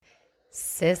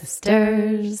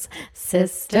Sisters,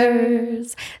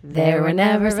 sisters, there were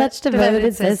never such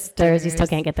devoted sisters. You still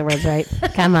can't get the words right.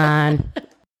 Come on.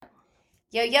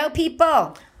 Yo, yo,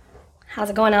 people. How's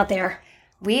it going out there?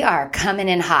 We are coming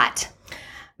in hot.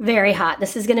 Very hot.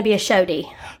 This is going to be a showdy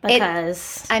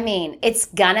because... it's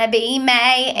gonna be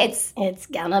May. It's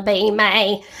gonna be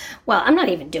May. Well, I'm not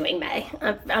even doing May.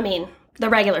 I mean, the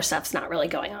regular stuff's not really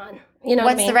going on. You know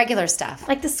what I mean? What's the regular stuff?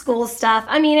 Like the school stuff.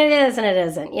 I mean, it is and it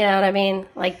isn't. You know what I mean?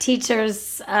 Like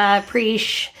teachers,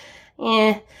 preach,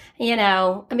 you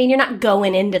know. I mean, you're not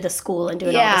going into the school and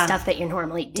doing all the stuff that you're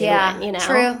normally doing, you know?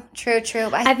 True.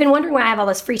 I've been wondering why I have all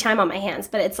this free time on my hands,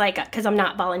 but it's like, because I'm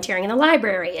not volunteering in the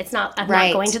library. I'm not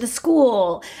going to the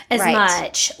school as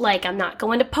much. Like, I'm not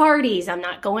going to parties. I'm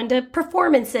not going to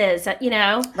performances, you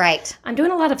know? Right. I'm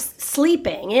doing a lot of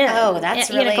sleeping. Yeah. Oh,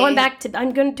 that's really... You know, going back to,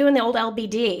 doing the old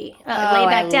LBD, lay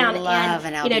back down. Love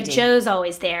an LBD. You know, Joe's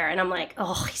always there, and I'm like,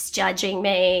 oh, he's judging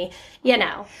me. You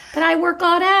know, but I work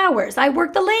odd hours. I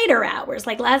work the later hours.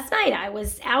 Like last night, I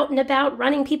was out and about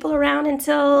running people around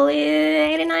until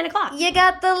 8 and 9 o'clock. You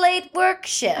got the late work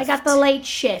shift. I got the late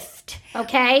shift,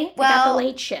 okay? Well, I got the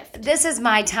late shift. This is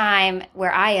my time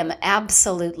where I am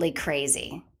absolutely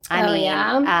crazy.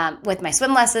 With my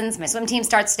swim lessons, my swim team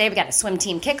starts today. We got a swim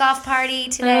team kickoff party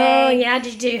today. Oh yeah,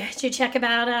 did you check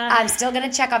about? I'm still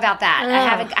gonna check about that.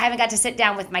 I haven't got to sit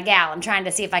down with my gal. I'm trying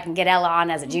to see if I can get Ella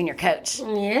on as a junior coach.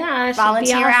 Yeah,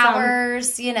 volunteer awesome.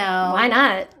 hours. You know, why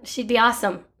not? She'd be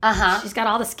awesome. She's got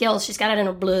all the skills. She's got it in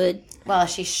her blood. Well,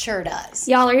 she sure does.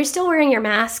 Y'all, are you still wearing your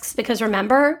masks? Because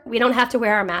remember, we don't have to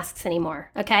wear our masks anymore,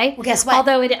 okay? Well, guess what?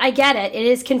 Although I get it. It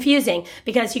is confusing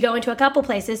because you go into a couple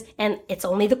places and it's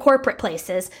only the corporate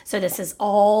places. So this is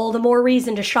all the more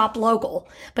reason to shop local.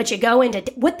 But you go into,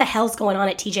 what the hell's going on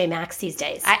at TJ Maxx these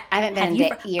days? I haven't been in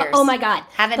years. Oh my God.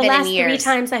 Haven't been in years. The last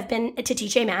 3 times I've been to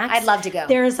TJ Maxx. I'd love to go.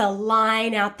 There's a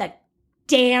line out the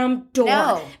damn door.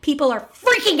 No. People are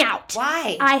freaking out.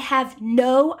 Why? I have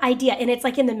no idea. And it's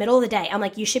like in the middle of the day. I'm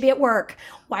like, you should be at work.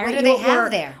 Why aren't you at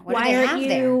work? There? Why aren't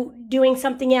you doing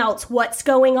something else? What's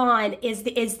going on? Is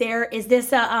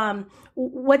this a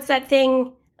what's that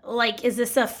thing? Like, is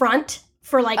this a front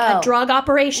for like a drug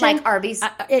operation? Like Arby's?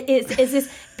 Is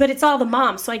this, but it's all the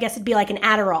moms. So I guess it'd be like an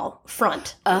Adderall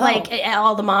front. Like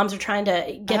all the moms are trying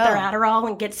to get their Adderall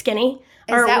and get skinny.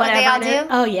 Is that what they all do?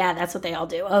 Oh, yeah, that's what they all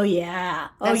do. Oh, yeah.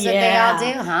 That's what they all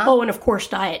do, huh? Oh, and of course,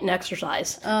 diet and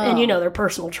exercise. And you know, they're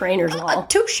personal trainers and all.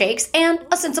 2 shakes and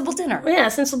a sensible dinner. Yeah,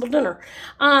 a sensible dinner.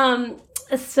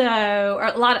 So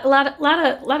a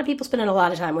lot of people spending a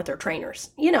lot of time with their trainers.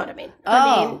 You know what I mean?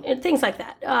 I mean, things like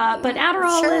that. But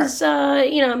Adderall is,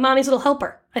 mommy's little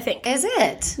helper, I think. Is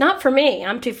it? Not for me.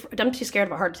 I'm too scared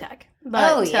of a heart attack.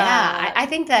 But, I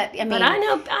think that, but I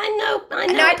know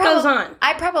it goes on.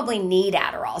 I probably need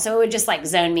Adderall, so it would just like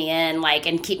zone me in, like,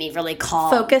 and keep me really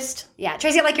calm. Focused. Yeah.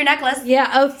 Tracy, I like your necklace.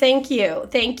 Yeah. Oh, thank you.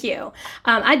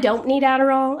 I don't need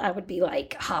Adderall. I would be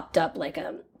like hopped up like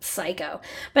a psycho.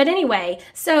 But anyway,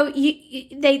 so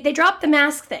they dropped the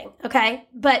mask thing, okay?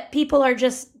 But people are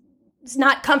just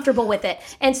not comfortable with it.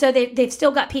 And so they've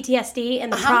still got PTSD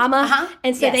and the trauma.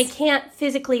 And so they can't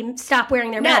physically stop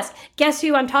wearing their mask. Guess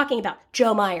who I'm talking about?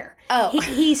 Joe Meyer. Oh.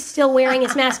 He's still wearing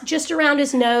his mask just around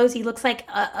his nose. He looks like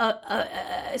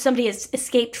somebody has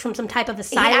escaped from some type of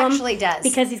asylum. He actually does.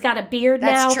 Because he's got a beard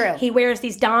now. That's true. He wears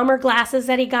these Dahmer glasses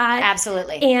that he got.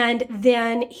 Absolutely. And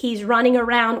then he's running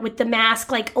around with the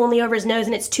mask like only over his nose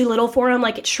and it's too little for him.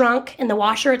 Like it shrunk in the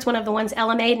washer. It's one of the ones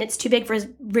Ella made and it's too big for his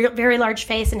very large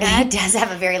face and head. He does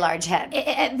have a very large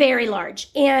head. Very large.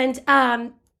 And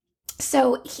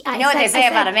so... I know what they say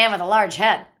about a man with a large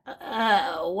head.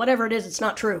 Whatever it is, it's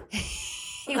not true.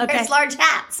 He wears large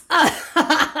hats.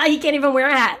 He can't even wear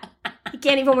a hat.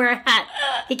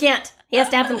 He can't. He has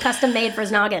to have them custom made for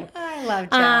his noggin. I love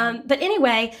Joe. But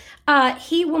anyway,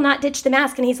 he will not ditch the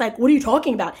mask. And he's like, what are you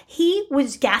talking about? He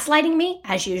was gaslighting me,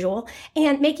 as usual,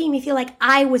 and making me feel like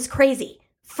I was crazy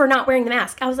for not wearing the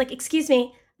mask. I was like, excuse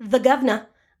me, the governor,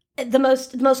 the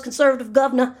most conservative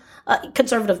governor,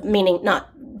 conservative meaning not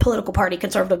political party,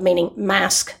 conservative meaning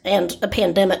mask and a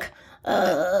pandemic.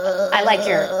 I like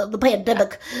the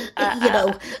pandemic,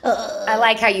 I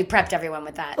like how you prepped everyone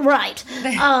with that. Right.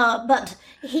 But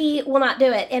he will not do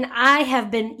it. And I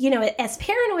have been, as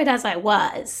paranoid as I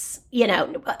was,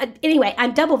 anyway,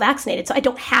 I'm double vaccinated, so I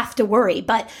don't have to worry.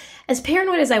 But as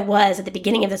paranoid as I was at the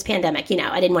beginning of this pandemic,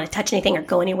 I didn't want to touch anything or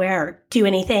go anywhere or do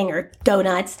anything or go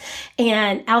nuts.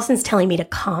 And Allison's telling me to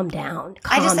calm down.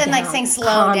 I just said like saying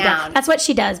slow down. That's what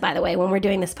she does, by the way, when we're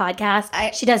doing this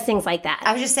podcast. She does things like that.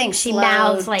 I was just saying she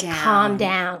mouths like calm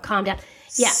down.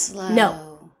 Yeah. Slow.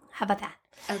 No. How about that?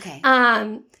 Okay.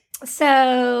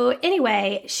 So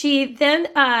anyway, she then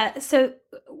now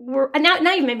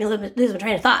you made me lose my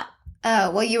train of thought.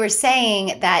 Oh, well, you were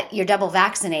saying that you're double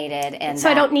vaccinated, and so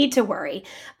I don't need to worry.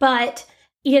 But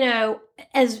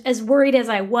as worried as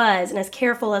I was and as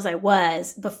careful as I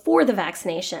was before the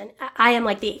vaccination, I am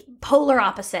like the polar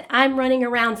opposite. I'm running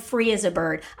around free as a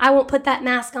bird. I won't put that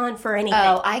mask on for anything.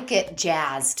 Oh, I get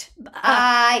jazzed.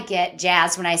 I get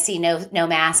jazzed when I see no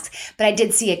masks. But I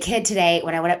did see a kid today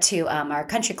when I went up to our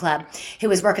country club who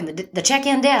was working the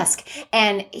check-in desk,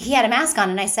 and he had a mask on,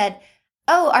 and I said,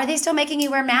 "Oh, are they still making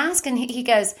you wear masks?" And he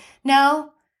goes,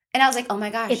 "No." And I was like, oh my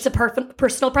gosh. It's a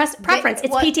personal preference.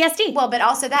 It's PTSD. Well, but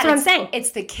also that's what I'm saying.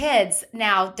 It's the kids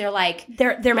now. They're like.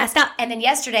 They're messed up. And then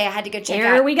yesterday I had to go check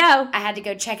out. Here we go. I had to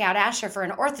go check out Asher for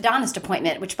an orthodontist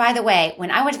appointment, which by the way,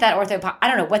 when I went to that ortho, I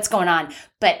don't know what's going on,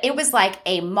 but it was like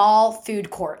a mall food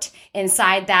court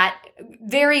inside that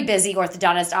very busy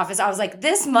orthodontist office. I was like,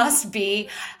 this must be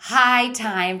high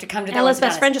time to come to the Ella's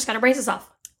best friend just got her braces off.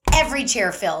 Every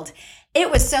chair filled. It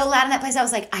was so loud in that place. I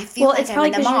was like, I feel like I'm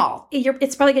in the mall.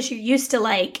 It's probably because you're used to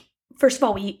like, first of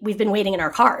all, we've been waiting in our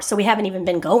car, so we haven't even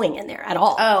been going in there at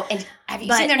all. Oh, and have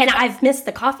you seen their new place? And I've missed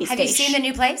the coffee station. Have you seen the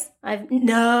new place?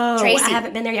 No, Tracy. I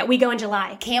haven't been there yet. We go in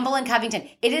July. Campbell and Covington.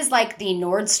 It is like the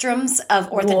Nordstrom's of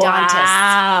orthodontists.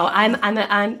 Wow,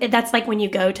 I'm. That's like when you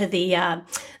go to the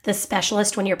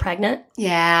specialist when you're pregnant.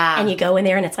 Yeah. And you go in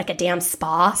there and it's like a damn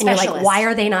spa. And you're like, why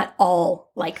are they not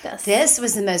all like this? This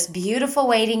was the most beautiful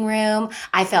waiting room.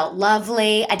 I felt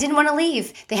lovely. I didn't want to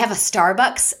leave. They have a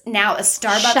Starbucks now, a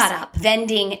Starbucks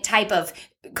vending type of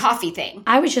coffee thing.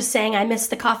 I was just saying I missed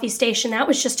the coffee station. That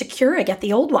was just a Keurig at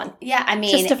the old one. Yeah, I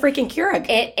mean. Just a freaking Keurig.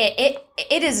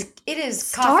 It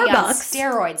is coffee on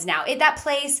steroids now. That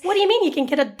place. What do you mean? You can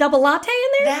get a double latte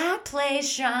in there? That place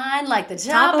shined like the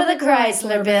top of the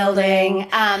Chrysler building.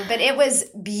 But it was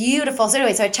beautiful. So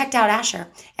anyway, so I checked out Asher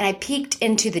and I peeked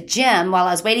into the gym while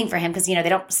I was waiting for him because,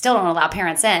 they still don't allow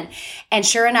parents in. And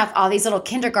sure enough, all these little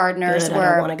kindergartners I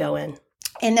don't want to go in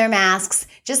their masks,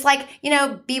 just like,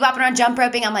 bebopping around, jump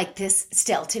roping. I'm like, this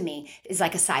still to me is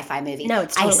like a sci-fi movie. No,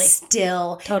 it's totally. I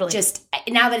still just,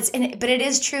 now that it's in it, but it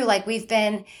is true. Like we've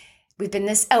been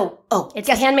this, it's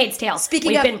The Handmaid's Tale.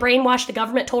 We've been brainwashed. The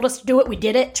government told us to do it. We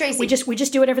did it. Tracy. We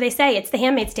just do whatever they say. It's The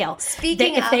Handmaid's Tale.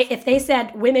 If they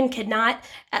said women could not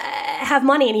have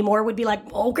money anymore, we'd be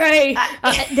like, okay.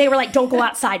 They were like, don't go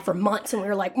outside for months. And we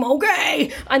were like,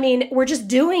 okay. I mean, we're just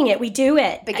doing it. We do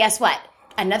it. But guess what?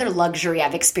 Another luxury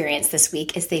I've experienced this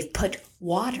week is they've put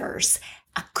Waters,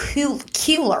 a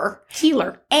cooler,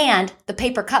 and the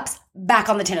paper cups back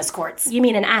on the tennis courts. You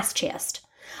mean an ass chest?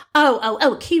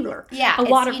 Oh, cooler. Yeah, a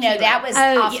water cooler. That was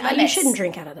off limits. You shouldn't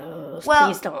drink out of those. Well,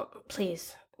 please don't.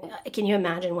 Please. Can you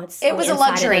imagine what's it was a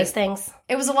luxury. Of those things?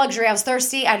 It was a luxury. I was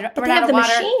thirsty. I ran out of water.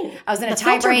 Machine. I was in a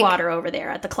tie break. Water over there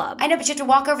at the club. I know, but you have to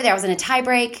walk over there. I was in a tie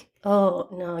break. Oh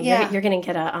no! You're going to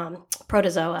get a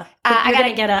protozoa. You're going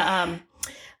to get an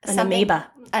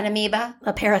amoeba. An amoeba?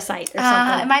 A parasite or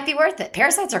something. It might be worth it.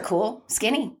 Parasites are cool.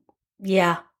 Skinny.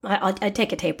 Yeah. I'd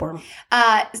take a tapeworm.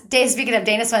 Speaking of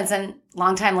Dana Swenson,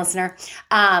 longtime listener,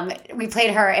 we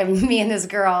played her, and me and this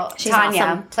girl,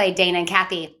 Tanya, played Dana and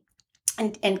Kathy.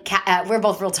 And we're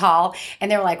both real tall, and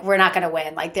they were like, "We're not going to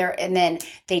win." And then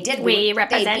they did. We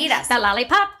represent they beat us. The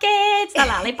Lollipop Kids, the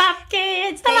Lollipop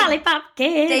Kids, the Lollipop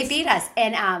Kids. They beat us,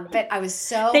 and but I was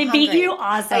so. They hungry. beat you,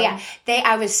 awesome. Oh yeah,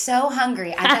 I was so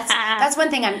hungry. That's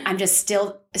one thing. I'm just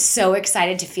still so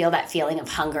excited to feel that feeling of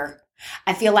hunger.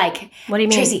 I feel like, what do you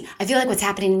mean? Tracy, I feel like what's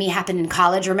happening to me happened in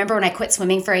college. Remember when I quit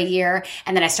swimming for a year,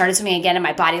 and then I started swimming again, and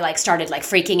my body started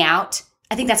freaking out?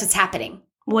 I think that's what's happening.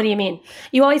 What do you mean?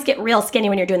 You always get real skinny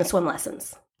when you're doing the swim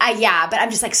lessons. Yeah, but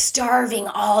I'm just starving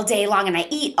all day long, and I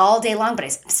eat all day long, but I'm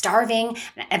starving.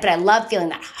 But I love feeling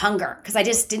that hunger because I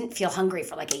just didn't feel hungry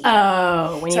for a year.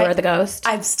 Oh, when you were the ghost?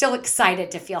 I'm still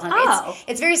excited to feel hungry. Oh.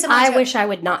 It's very similar I wish I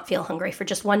would not feel hungry for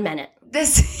just 1 minute.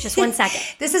 Just 1 second.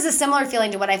 This is a similar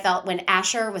feeling to what I felt when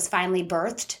Asher was finally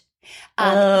birthed. He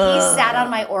sat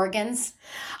on my organs.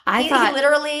 He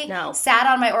literally sat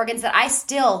on my organs that I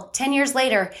still, 10 years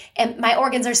later, and my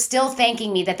organs are still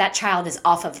thanking me that child is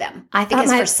off of them.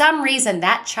 Because for some reason,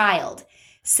 that child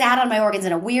sat on my organs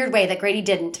in a weird way that Grady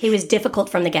didn't. He was difficult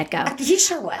from the get-go. He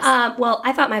sure was. Well,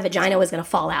 I thought my vagina was going to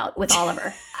fall out with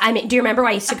Oliver. I mean, do you remember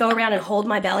I used to go around and hold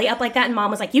my belly up like that? And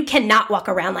Mom was like, you cannot walk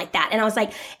around like that. And I was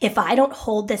like, if I don't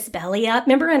hold this belly up,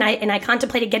 remember? And I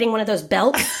contemplated getting one of those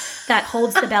belts that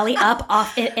holds the belly up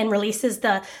off it and releases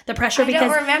the pressure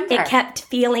because it kept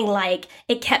feeling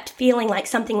like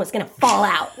something was going to fall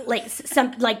out.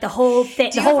 Like the whole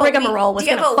thing, the whole rigmarole was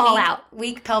going to fall out.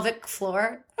 Weak pelvic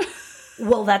floor?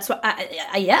 Well, that's what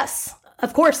yes.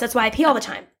 Of course, that's why I pee all the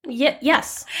time.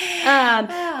 Yes.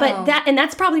 But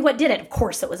that's probably what did it. Of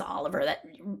course, it was Oliver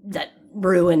that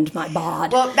ruined my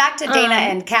bod. Well, back to Dana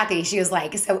and Kathy. She was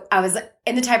like, so I was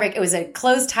in the tiebreak. It was a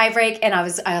closed tiebreak, and I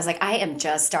was like, I am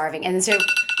just starving. And then so,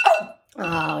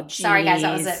 oh, geez. Sorry, guys,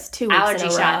 that was 2 weeks allergy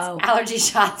in a shots. row. Allergy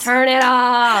shots. Turn it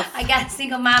off. I got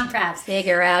single mom preps.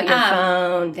 Figure out your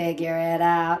phone. Figure it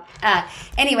out.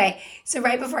 Anyway, so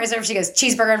right before I served, she goes,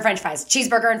 cheeseburger and french fries.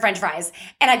 Cheeseburger and french fries.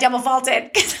 And I double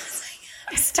faulted because I was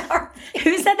like, I'm starving.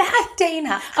 Who said that?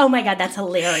 Dana. Oh my God, that's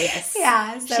hilarious.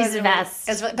 Yeah. So she's the best.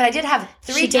 But I did have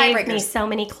 3 tiebreakers. She gave me so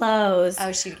many clothes.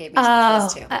 Oh, she gave me some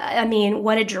clothes too. I mean,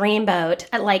 what a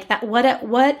dreamboat. Like that.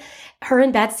 What her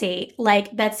and Betsy,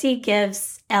 like Betsy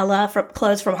gives Ella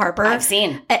clothes from Harper. I've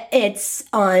seen. It's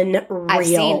unreal. I've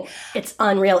seen. It's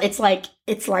unreal. It's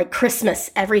like Christmas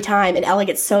every time. And Ella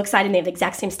gets so excited. And they have the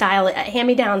exact same style.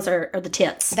 Hand-me-downs are the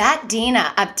tits. That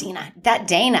Dana,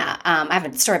 I have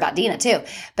a story about Dana too,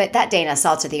 but that Dana,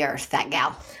 salt of the earth, that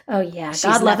gal. Oh yeah,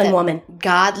 God-loving woman.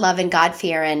 God-loving,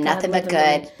 God-fearing, nothing but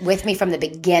good. Woman. With me from the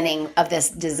beginning of this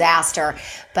disaster.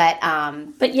 But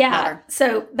yeah.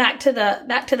 So back to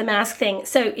the mask thing.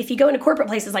 So if you go into corporate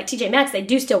places like TJ Maxx, they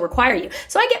do still require you.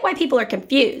 So I get why people are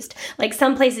confused. Like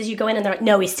some places you go in and they're like,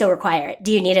 no, we still require it.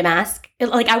 Do you need a mask?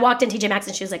 Like I walked in TJ Maxx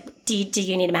and she was like, do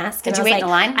you need a mask? And Did you wait in the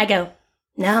line? I go,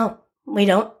 no, we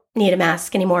don't need a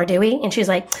mask anymore, do we? And she was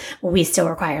like, well, we still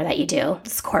require that you do.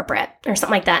 It's corporate or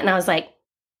something like that. And I was like,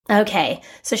 okay,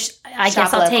 so I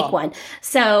guess I'll take one.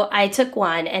 So I took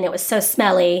one, and it was so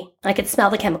smelly. I could smell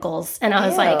the chemicals, and I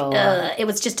was like, ugh. It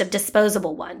was just a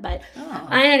disposable one. But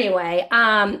anyway,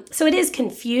 so it is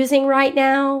confusing right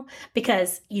now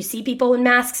because you see people in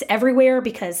masks everywhere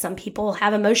because some people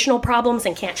have emotional problems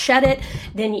and can't shed it.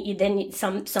 Then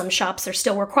some shops are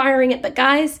still requiring it. But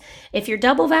guys, if you're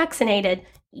double vaccinated,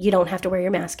 you don't have to wear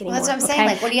your mask anymore. Well, that's what I'm saying.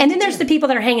 Like, what do you? And then there's the people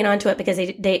that are hanging on to it because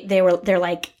they're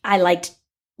like, I liked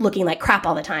looking like crap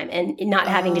all the time and not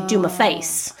having to do my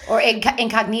face. Or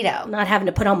incognito. Not having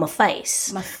to put on my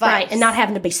face. Right. And not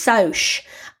having to be social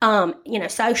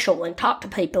and talk to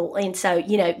people. And so,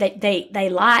 they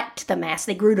liked the mask.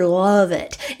 They grew to love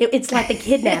it. It's like the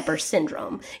kidnapper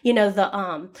syndrome. What do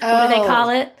they call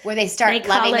it? Where they start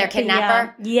loving their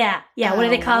kidnapper? Yeah. What do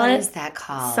they call it? What is that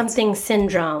called? Something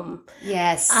syndrome.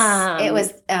 Yes. It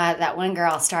was that one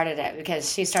girl started it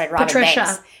because she started robbing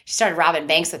banks. She started robbing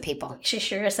banks with people. She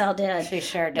sure as hell did. She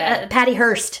sure did. Patty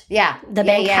Hearst. Yeah. The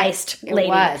bank heist lady. It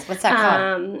was. What's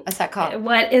that called?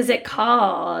 What is it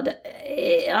called?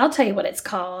 I'll tell you what it's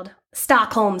called.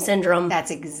 Stockholm Syndrome.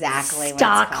 That's exactly what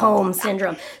Stockholm it's called.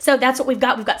 Syndrome. So that's what we've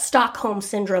got. We've got Stockholm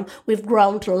Syndrome. We've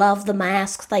grown to love the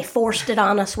masks. They forced it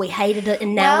on us. We hated it,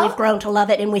 and now we've grown to love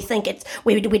it, and we think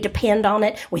we depend on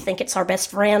it. We think it's our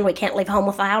best friend. We can't leave home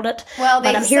without it. Well,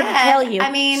 but I'm here to tell you,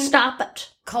 stop it.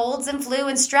 Colds and flu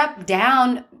and strep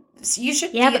down. You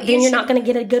should. Yeah, but then you're not going to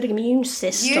get a good immune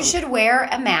system. You should wear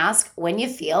a mask when you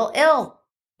feel ill.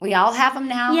 We all have them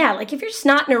now. Yeah, like if you're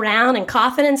snotting around and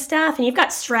coughing and stuff and you've got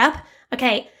strep,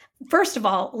 okay, first of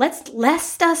all,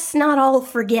 lest us not all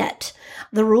forget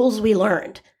the rules we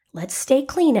learned. Let's stay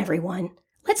clean, everyone.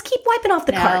 Let's keep wiping off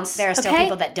the carts. There are still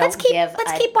people that don't Let's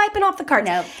keep wiping off the carts.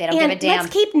 No, they don't give a damn.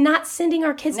 Let's keep not sending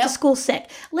our kids to school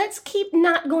sick. Let's keep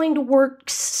not going to work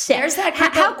sick. There's that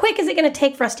how quick is it going to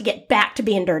take for us to get back to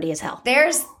being dirty as hell?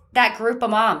 There's that group of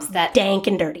moms that dank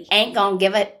and dirty ain't gonna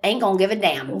give a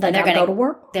damn. They're gonna go to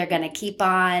work. They're gonna keep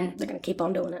on. They're gonna keep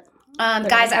on doing it.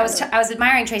 Guys, I was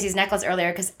admiring Tracy's necklace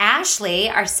earlier because Ashley,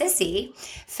 our sissy,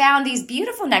 found these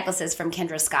beautiful necklaces from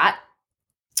Kendra Scott.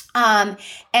 And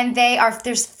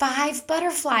there's 5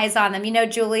 butterflies on them.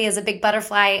 Julie is a big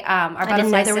butterfly. Our I butterfly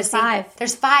didn't know there sissy. was 5.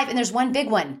 There's 5, and there's one big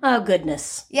one. Oh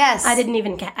goodness. Yes. I didn't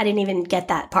even get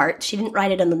that part. She didn't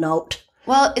write it in the note.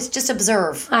 Well, it's just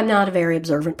observe. I'm not a very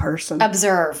observant person.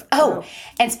 Observe. Oh,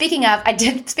 and speaking of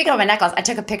my necklace, I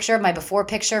took a picture of my before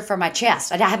picture for my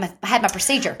chest. I had my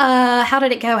procedure. How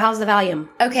did it go? How's the Valium?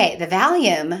 Okay, the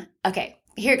Valium. Okay,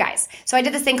 here, guys. So I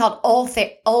did this thing called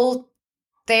Ulthero,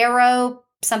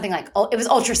 something like, it was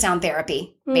ultrasound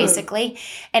therapy, basically.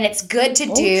 And it's good to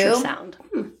do. Ultrasound.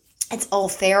 It's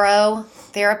Ulthero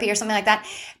therapy or something like that.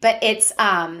 But it's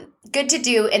good to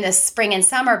do in the spring and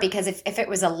summer because if it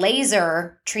was a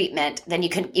laser treatment, then you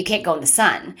can't go in the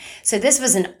sun. So this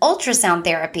was an ultrasound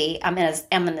therapy. I'm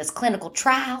in this clinical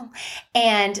trial.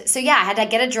 And so, I had to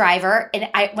get a driver. And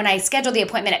when I scheduled the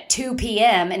appointment at 2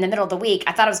 p.m. in the middle of the week,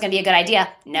 I thought it was going to be a good idea.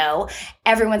 No,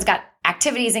 everyone's got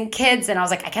activities and kids. And I was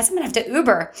like, I guess I'm going to have to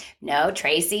Uber. No,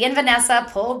 Tracy and Vanessa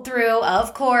pulled through,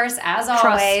 of course, as always.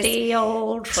 Trusty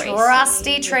old Tracy.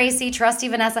 Trusty Tracy, trusty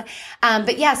Vanessa.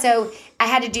 So I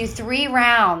had to do 3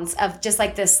 rounds of just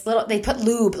like this little. They put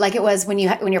lube like it was when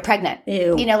you're pregnant.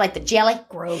 Ew. You know, like the jelly.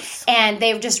 Gross. And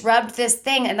they just rubbed this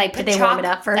thing and they put Did they warm it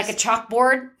up first? Like a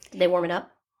chalkboard. Did they warm it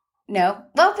up? No,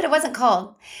 well, but it wasn't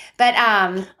cold. But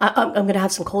I'm gonna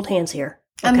have some cold hands here.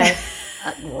 Okay,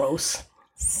 gross.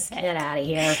 Get out of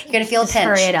here. You're gonna feel a pinch.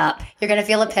 Hurry it up. You're gonna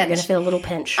feel a pinch. You're gonna feel a little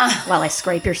pinch while I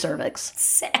scrape your cervix.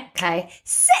 Sick. Okay.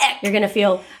 Sick. You're gonna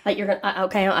feel like you're gonna.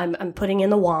 Okay, I'm putting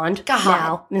in the wand God.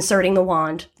 now. I'm inserting the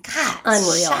wand. God,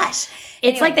 Unreal. Shush.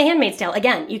 It's like The Handmaid's Tale.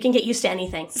 Again, you can get used to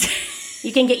anything.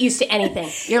 You can get used to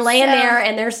anything. You're laying there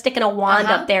and they're sticking a wand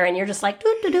up there and you're just like,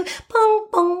 doo doo doo, boom,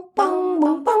 boom, boom,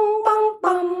 boom, boom, boom,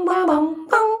 boom, boom, boom,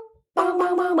 boom.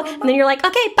 And then you're like,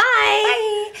 okay, bye.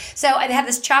 Bye. So I have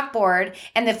this chalkboard,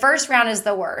 and the first round is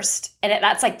the worst, and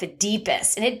that's like the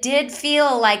deepest. And it did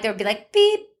feel like there would be like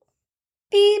beep,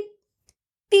 beep,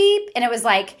 beep, and it was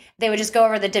like they would just go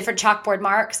over the different chalkboard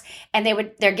marks, and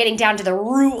they're getting down to the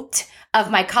root of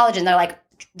my collagen.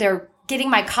 They're getting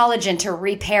my collagen to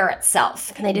repair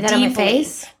itself. Can they do that on my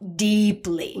face?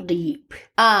 Deeply. Deep.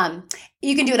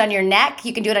 You can do it on your neck.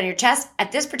 You can do it on your chest.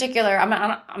 At this particular, I'm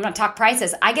not going to talk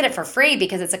prices. I get it for free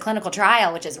because it's a clinical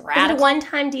trial, which is radical. Is it a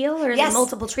one-time deal or is it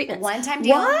multiple treatments? One-time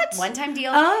deal. What? One-time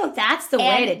deal. Oh, that's the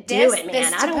way to do it,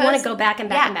 man. I don't want to go back and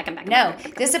back and back and back. No,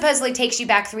 this supposedly takes you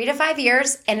back 3 to 5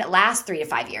 years, and it lasts 3 to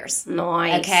 5 years.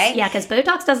 Nice. Okay. Yeah, because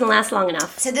Botox doesn't last long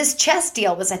enough. So this chest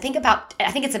deal was, I think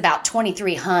it's about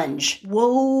 $2,300.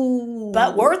 Whoa.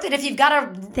 But worth it if you've got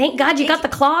a. Thank God you got the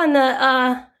claw in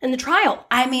the trial.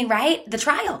 I mean, right? The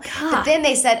trial. God. But then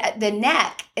they said the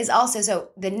neck is also, so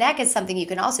the neck is something you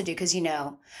can also do because,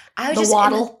 The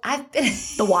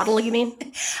waddle, you mean?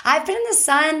 I've been in the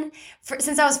sun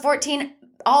since I was 14,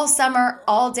 all summer,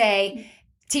 all day,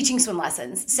 teaching swim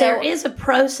lessons. So there is a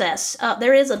process.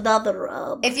 There is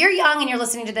another. If you're young and you're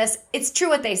listening to this, it's true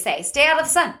what they say. Stay out of the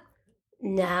sun.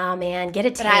 Nah, man, get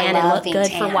a tan and look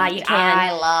good for while you can.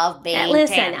 I love being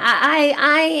Listen, tan.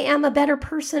 I am a better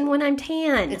person when I'm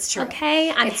tan. It's true. Okay?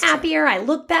 I'm happier. True. I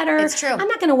look better. It's true. I'm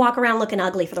not going to walk around looking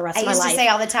ugly for the rest of my life. I used to say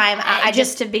all the time, I'll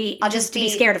just be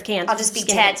scared of cancer. I'll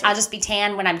just be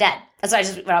tan when I'm dead. That's what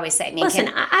I would always say. Listen,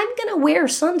 I'm going to wear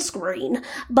sunscreen,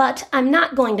 but I'm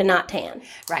not going to not tan.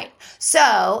 Right.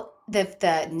 So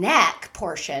the neck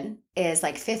portion is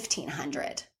like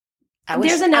 $1,500. I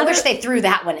wish they threw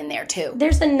that one in there too.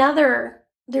 There's another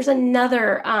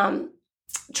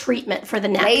treatment for the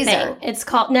neck thing. It's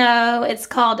called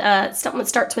something that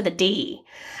starts with a D,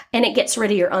 and it gets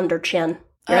rid of your under chin,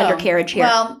 your undercarriage here.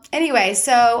 Well, anyway,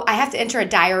 so I have to enter a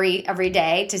diary every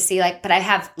day to see but I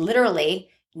have literally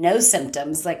no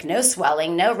symptoms, like no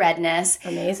swelling, no redness.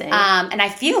 Amazing. And I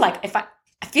feel like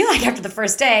after the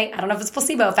first day, I don't know if it's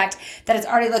placebo effect, that it's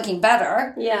already looking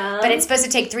better. Yeah. But it's supposed to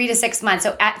take 3 to 6 months.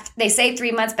 So they say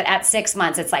 3 months, but at 6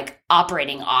 months, it's like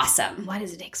operating awesome. Why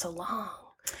does it take so long?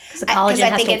 Because the collagen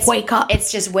has to wake up.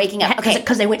 It's just waking up. Okay.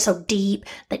 Because they went so deep.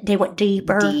 They went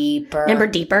deeper. Deeper. Remember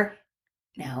deeper?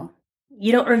 No.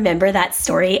 You don't remember that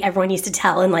story everyone used to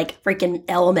tell in like freaking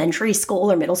elementary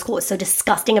school or middle school? It's so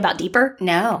disgusting about deeper.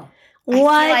 No. What?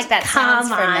 I feel like that sounds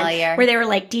familiar. Where they were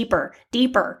like deeper.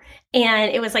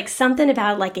 And it was like something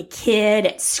about like a kid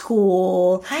at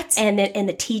school. What? And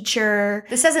the teacher.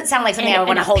 This doesn't sound like something I would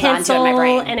want to hold on to in my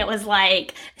brain. And it was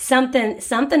like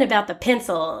something about the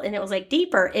pencil. And it was like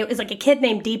deeper. It was like a kid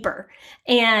named Deeper.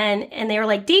 And they were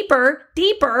like, deeper.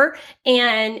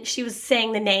 And she was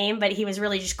saying the name, but he was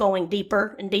really just going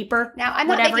deeper and deeper. Now, I'm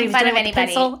not making fun of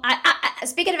anybody.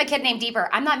 Speaking of a kid named Deeper,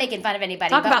 I'm not making fun of anybody.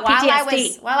 Talk about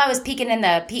PTSD. While I was peeking in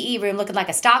the PE room looking like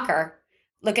a stalker,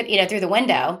 looking through the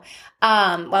window,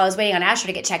 while I was waiting on Asher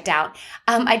to get checked out,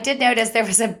 I did notice there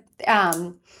was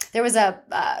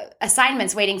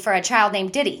assignments waiting for a child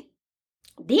named Diddy.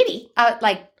 Diddy?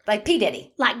 Like P.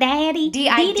 Diddy. Like Daddy?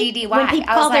 Diddy? When people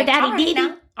call their daddy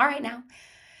Diddy? All right now.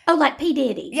 Oh, like P.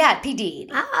 Diddy? Yeah, P. Diddy.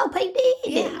 Oh, P.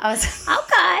 Diddy. Yeah,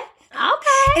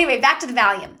 Okay. Anyway, back to the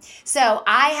Valium. So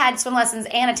I had swim lessons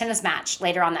and a tennis match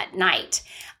later on that night.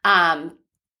 And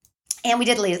we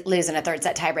did lose in a third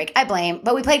set tiebreak.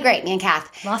 But we played great, me and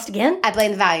Kath. Lost again? I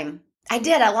blame the Valium. I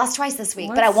did. I lost twice this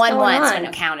week, but I won once when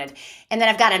it counted. And then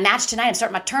I've got a match tonight. I'm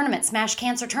starting my tournament, Smash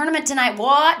Cancer tournament tonight.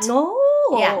 What? No.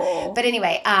 Yeah. But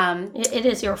anyway. It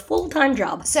is your full-time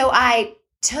job. So I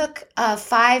took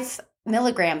 5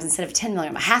 milligrams instead of 10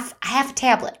 milligrams, half a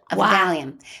tablet of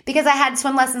Valium, because I had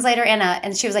swim lessons later,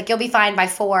 and she was like, you'll be fine by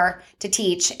 4 to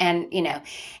teach. And,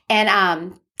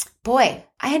 boy,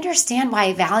 I understand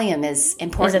why Valium is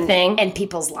important in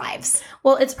people's lives.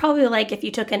 Well, it's probably like if you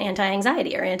took an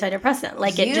anti-anxiety or antidepressant,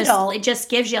 like it just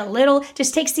gives you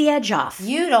just takes the edge off.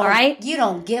 You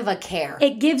don't give a care.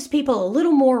 It gives people a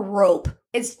little more rope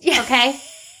It's okay.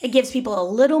 It gives people a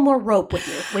little more rope with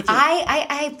you.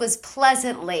 I was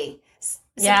pleasantly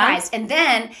surprised. And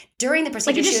then during the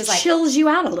procedure, it just she was like, chills you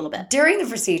out a little bit. During the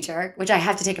procedure, which I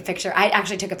have to take a picture. I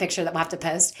actually took a picture that we'll have to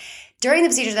post. During the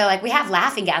procedure, they're like, we have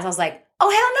laughing gas. I was like, oh,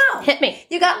 hell no. Hit me.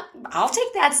 I'll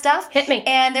take that stuff. Hit me.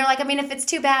 And they're like, I mean, if it's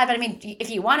too bad, but I mean, if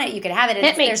you want it, you can have it. And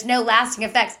hit me. There's no lasting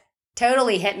effects.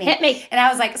 Totally hit me. Hit me. And I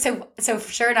was like, so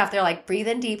sure enough, they're like, breathe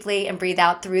in deeply and breathe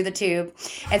out through the tube.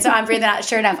 And so I'm breathing out.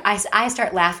 Sure enough, I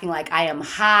start laughing like I am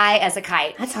high as a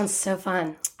kite. That sounds so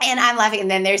fun. And I'm laughing. And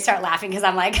then they start laughing because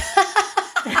I'm like,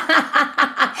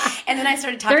 and then I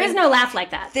started talking. There is no laugh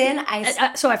like that. Then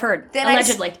so I've heard. Then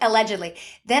allegedly.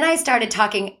 Then I started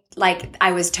talking like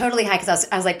I was totally high because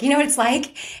I was like, you know what it's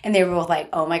like? And they were both like,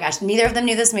 oh my gosh. Neither of them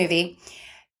knew this movie.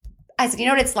 I said, you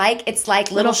know what it's like? It's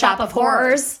like Little Shop of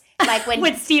Horrors. Like when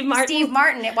with Steve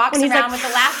Martin. It walks around with the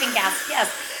laughing gas.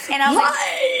 Yes. And I was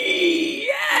like,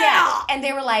 yeah. And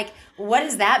they were like, what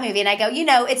is that movie? And I go,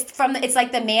 it's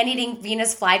like the man-eating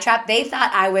Venus flytrap. They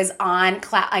thought I was on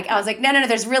I was like, no,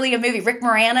 there's really a movie. Rick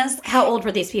Moranis. How old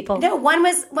were these people? No, one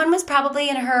was probably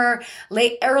in her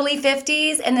early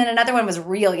 50s, and then another one was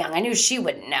real young. I knew she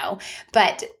wouldn't know.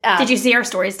 But did you see our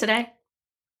stories today?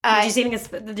 Did you see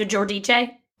the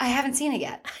Giordice? I haven't seen it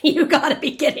yet. You gotta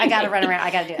be kidding me. I gotta run around.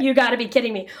 I gotta do it. You gotta be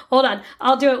kidding me. Hold on.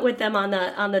 I'll do it with them on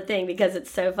the thing because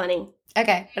it's so funny.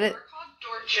 Okay. We're called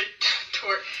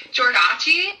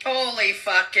Jordache? Holy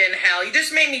fucking hell. You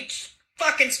just made me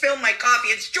fucking spill my coffee.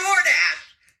 It's Jordache.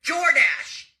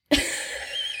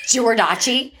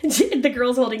 Jordache. The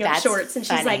girl's holding up shorts and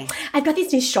she's like, I've got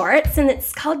these new shorts and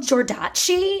it's called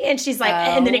Jordache. And she's like,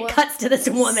 and then it cuts to this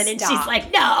woman and she's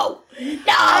like, no.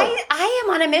 I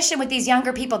am on a mission with these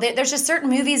younger people. There's just certain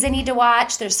movies they need to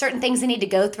watch. There's certain things they need to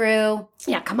go through.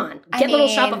 Yeah, come on. Little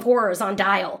Shop of Horrors on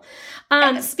Dial.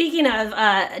 Speaking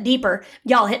of deeper,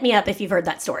 y'all hit me up if you've heard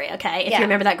that story, okay? If you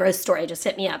remember that gross story, just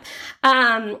hit me up.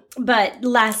 But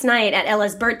last night at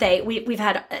Ella's birthday, we've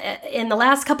had, in the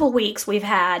last couple of weeks, we've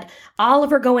had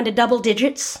Oliver go into double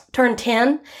digits, turn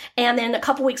 10, and then a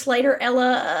couple weeks later,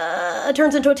 Ella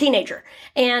turns into a teenager.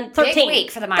 And 13. Big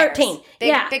week for the Myers. 13.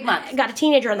 Big month. Got a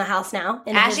teenager in the house now.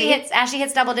 Ashley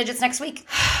hits double digits next week.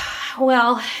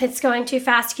 Well, it's going too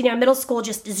fast. Middle school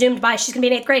just zoomed by. She's going to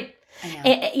be in 8th grade. I know.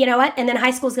 And, you know what? And then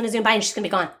high school is going to zoom by and she's going to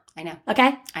be gone. I know.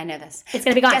 Okay? I know this. It's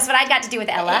going to be gone. Guess what I got to do with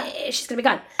Ella? She's going to be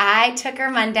gone. I took her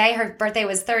Monday. Her birthday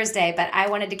was Thursday, but I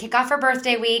wanted to kick off her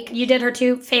birthday week. You did her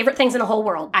 2 favorite things in the whole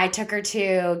world. I took her to get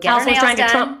her nails Allison was trying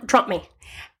done. to trump me.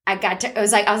 I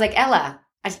was like, Ella.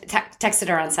 I texted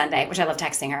her on Sunday, which I love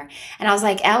texting her. And I was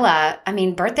like, Ella, I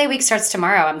mean, birthday week starts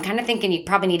tomorrow. I'm kind of thinking you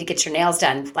probably need to get your nails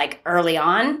done like early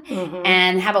on. Mm-hmm.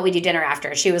 And how about we do dinner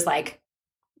after? She was like,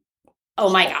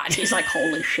 oh my God. She's like,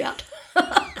 holy shit.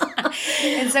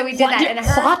 And so we did that. And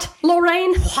what,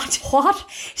 Lorraine? What?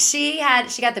 She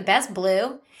got the best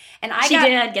blue. And she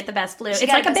did get the best blue. It's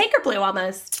like a Baker blue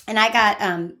almost. And I got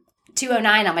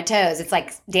 209 on my toes. It's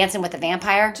like Dancing with a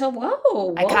Vampire.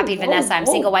 Whoa. I copied Vanessa. I'm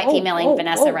single white femaling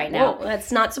Vanessa right now.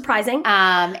 That's not surprising.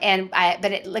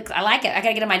 But it looks, I like it. I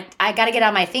gotta get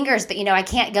on my fingers, but I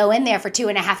can't go in there for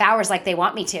 2.5 hours like they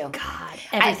want me to. God,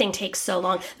 everything takes so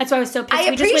long. That's why I was so pissed.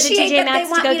 We just went to TJ Maxx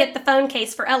to go get the phone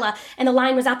case for Ella, and the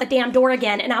line was out the damn door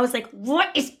again, and I was like,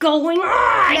 what is going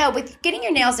on? No, with getting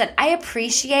your nails done, I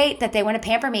appreciate that they want to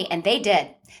pamper me, and they did.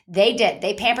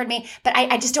 They pampered me, but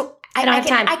I just don't. I don't have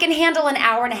time. I can handle an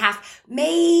hour and a half,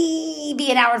 maybe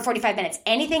an hour and 45 minutes.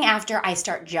 Anything after, I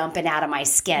start jumping out of my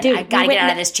skin. Dude, I gotta get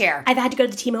out of this chair. I've had to go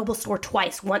to the T-Mobile store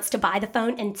twice. Once to buy the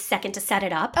phone and second to set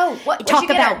it up. Oh, what? Talk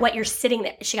about what you're sitting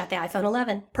there. She got the iPhone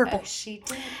 11, purple. Oh, she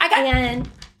did.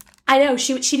 I know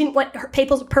she didn't want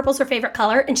purple's her favorite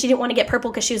color, and she didn't want to get purple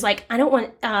because she was like, I don't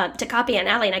want to copy Aunt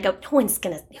Allie. And I go,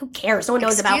 who cares? No one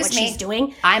knows about what she's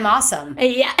doing. I'm awesome.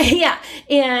 Yeah.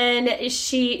 And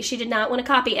she did not want to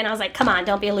copy, and I was like, come on,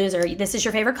 don't be a loser. This is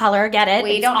your favorite color. Get it?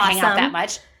 We don't hang out that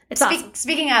much. It's awesome.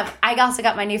 Speaking of, I also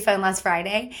got my new phone last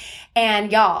Friday,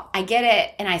 and y'all, I get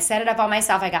it, and I set it up all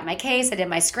myself. I got my case. I did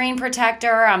my screen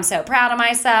protector. I'm so proud of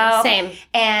myself. Same.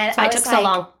 And I took so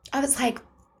long. I was like.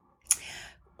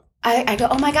 I go,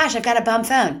 oh my gosh, I've got a bum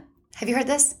phone. Have you heard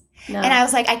this? No. And I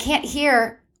was like, I can't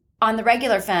hear on the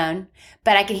regular phone,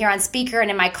 but I can hear on speaker,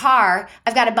 and in my car,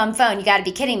 I've got a bum phone. You got to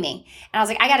be kidding me. And I was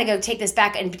like, I got to go take this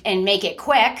back and make it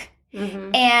quick.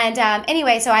 Mm-hmm. And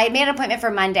anyway, so I made an appointment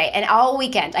for Monday, and all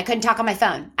weekend, I couldn't talk on my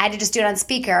phone. I had to just do it on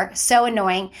speaker. So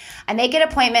annoying. I make an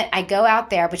appointment. I go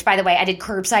out there, which, by the way, I did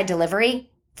curbside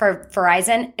delivery. for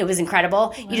Verizon. It was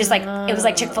incredible. You just like, it was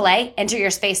like Chick-fil-A, enter your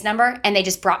space number, and they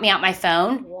just brought me out my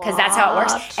phone because that's how it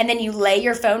works. And then you lay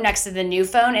your phone next to the new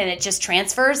phone and it just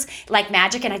transfers like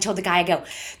magic. And I told the guy, I go,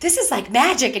 this is like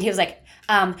magic. And he was like,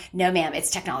 no, ma'am,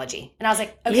 it's technology. And I was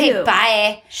like, okay, Ew.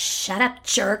 bye. Shut up,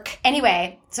 jerk.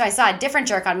 Anyway, so I saw a different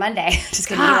jerk on Monday. Just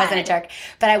kidding, he wasn't a jerk.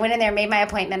 But I went in there, made my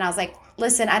appointment. I was like,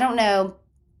 listen, I don't know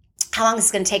how long this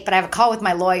is going to take, but I have a call with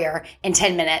my lawyer in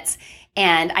 10 minutes.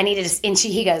 And I needed to, and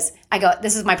he goes, I go,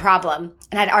 this is my problem.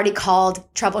 And I'd already called,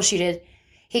 troubleshooted.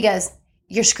 He goes,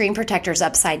 your screen protector's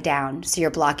upside down, so you're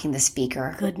blocking the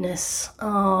speaker. Goodness.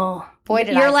 Oh. Boy,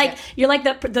 did you're like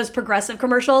those Progressive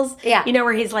commercials. Yeah. You know,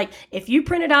 where he's like, if you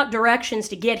printed out directions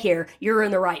to get here, you're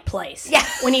in the right place. Yeah.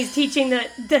 When he's teaching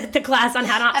the class on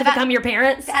how not to become your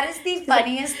parents. That is the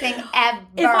funniest thing ever.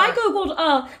 If I Googled,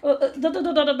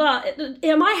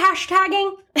 am I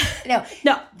hashtagging?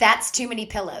 No. That's too many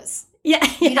pillows. Yeah.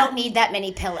 You don't need that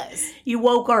many pillows. You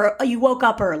woke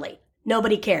up early.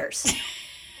 Nobody cares.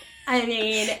 I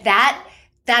mean, that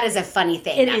is a funny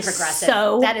thing. It is Progressive.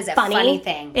 so that is a funny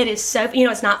thing. It is so, you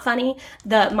know, it's not funny.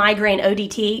 The migraine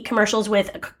ODT commercials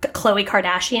with Khloe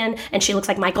Kardashian, and she looks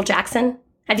like Michael Jackson.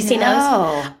 Have you seen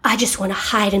those? I just want to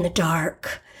hide in the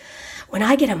dark when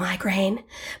I get a migraine.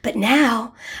 But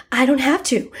now I don't have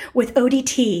to with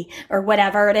ODT or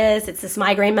whatever it is. It's this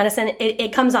migraine medicine.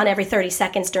 It comes on every 30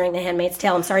 seconds during The Handmaid's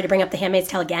Tale. I'm sorry to bring up The Handmaid's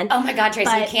Tale again. Oh my God,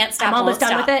 Tracy, you can't stop. I'm almost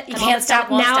done with it. You can't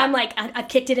stop. Now I'm like, I've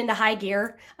kicked it into high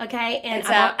gear. Okay. And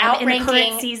I'm in the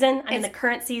current season. I'm in the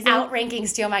current season. Outranking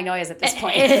Steel Magnolias at this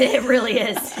point. It really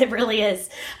is. It really is.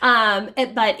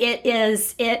 But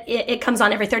it comes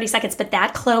on every 30 seconds. But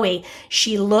that Khloe,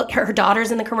 her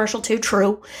daughter's in the commercial too.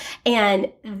 True.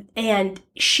 And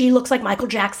she looks like Michael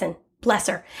Jackson. Bless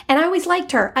her. And I always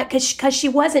liked her because she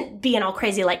wasn't being all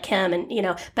crazy like Kim and, you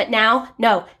know, but now,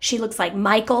 no, she looks like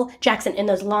Michael Jackson in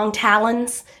those long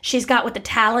talons she's got with the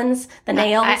talons, the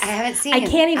nails. I haven't seen I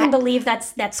can't even believe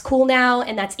that's cool now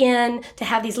and that's in to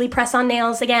have these Lee press-on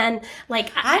nails again.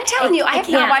 Like, I'm telling you, I have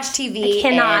not watched TV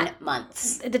in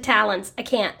months. The talons. I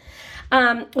can't.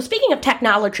 Well, speaking of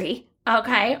technology,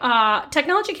 okay,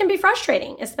 technology can be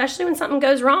frustrating, especially when something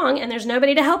goes wrong and there's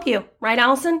nobody to help you. Right,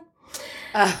 Allison?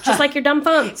 Just like your dumb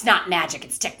phone. It's not magic,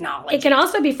 it's technology. It can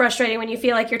also be frustrating when you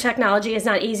feel like your technology is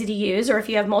not easy to use or if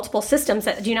you have multiple systems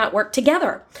that do not work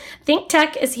together. Think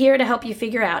Tech is here to help you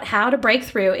figure out how to break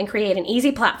through and create an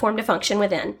easy platform to function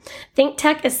within. Think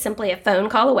Tech is simply a phone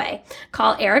call away.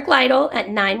 Call Eric Lytle at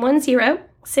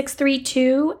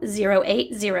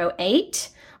 910-632-0808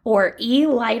 or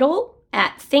eLytle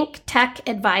at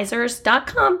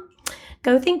thinktechadvisors.com.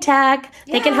 Go Think Tech.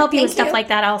 They can help you with stuff like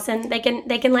that, Allison. They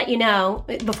can let you know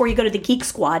before you go to the Geek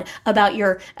Squad about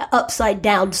your upside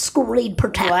down screen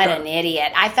protector. What an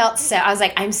idiot. I was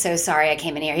like, I'm so sorry I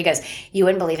came in here. He goes, you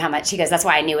wouldn't believe how much. He goes, that's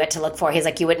why I knew it to look for. He's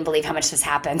like, you wouldn't believe how much this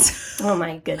happens. Oh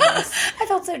my goodness. I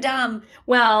felt so dumb.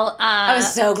 Well, I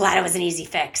was so glad it was an easy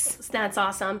fix. That's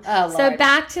awesome. Oh, Lord. So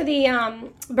back to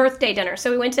the birthday dinner.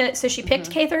 So she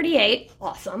picked K38.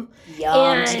 Awesome.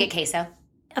 Yum. Did you get queso?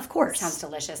 Of course. Sounds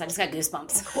delicious. I just got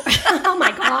goosebumps. Oh,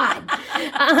 my God.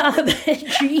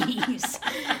 Jeez.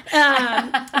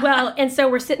 Well, and so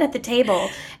we're sitting at the table,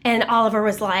 and Oliver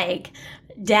was like,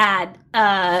 Dad,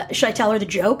 should I tell her the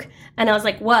joke? And I was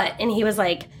like, what? And he was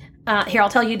like, here, I'll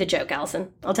tell you the joke,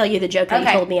 Allison. I'll tell you the joke that you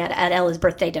told me at Ella's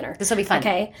birthday dinner. This will be fun.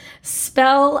 Okay.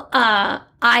 Spell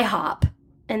IHOP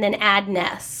and then add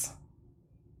Ness.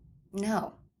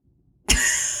 No.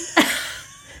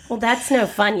 Well, that's no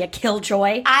fun, you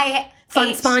killjoy.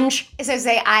 Fun sponge. So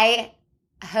say I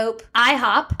hope.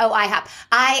 IHOP. Oh, IHOP.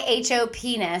 IHO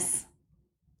penis.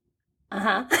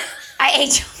 Uh-huh. IHO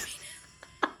penis.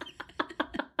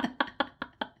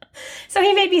 So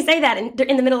he made me say that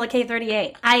in the middle of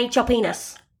K38. IHO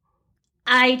penis.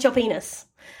 IHO penis.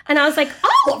 And I was like,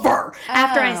 Oliver,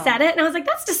 after I said it. And I was like,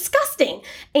 that's disgusting.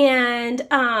 And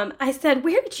I said,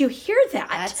 where did you hear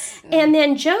that? And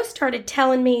then Joe started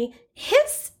telling me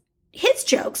his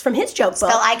jokes from his joke book.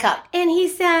 Spell ICUP. And he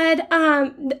said,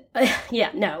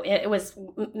 it was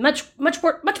much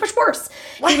worse.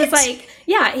 What? He was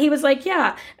like,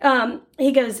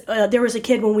 he goes, there was a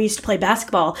kid when we used to play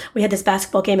basketball. We had this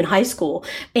basketball game in high school.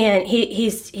 And he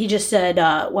just said,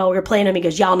 while we were playing him, he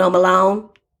goes, y'all know Malone?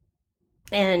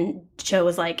 And Joe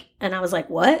was like, and I was like,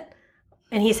 what?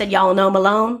 And he said, y'all know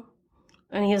Malone?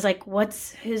 And he was like,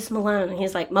 who's Malone? And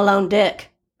he's like, Malone Dick.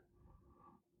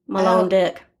 Malone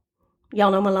Dick. Y'all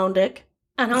know Malone Dick?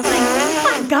 And I was like,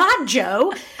 oh my God,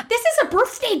 Joe, this is a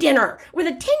birthday dinner with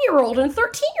a 10-year-old and a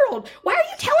 13-year-old. Why are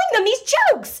you telling him these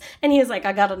jokes. And he was like,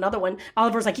 I got another one.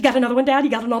 Oliver's like, you got another one, Dad? You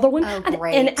got another one? Oh,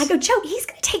 great. And I go, Joe, he's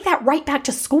going to take that right back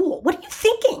to school. What are you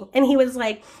thinking? And he's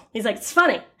like, it's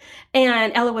funny.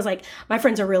 And Ella was like, my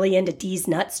friends are really into D's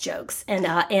nuts jokes and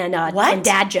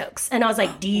dad jokes. And I was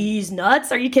like, D's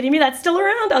nuts? Are you kidding me? That's still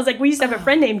around? I was like, we used to have a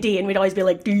friend named D, and we'd always be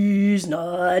like, D's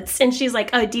nuts. And she's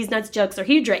like, oh, D's nuts jokes are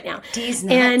huge right now. D's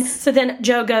nuts. And so then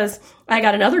Joe goes, I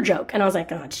got another joke. And I was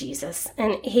like, oh, Jesus.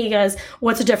 And he goes,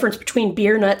 what's the difference between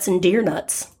beer nuts and deer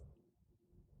nuts?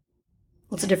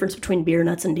 What's the difference between beer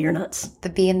nuts and deer nuts? The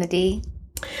B and the D?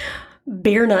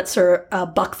 Beer nuts are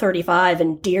 $1.35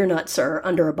 and deer nuts are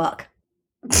under $1.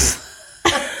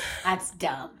 That's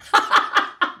dumb.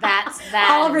 That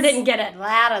Oliver didn't get it.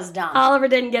 That is dumb. Oliver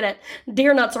didn't get it.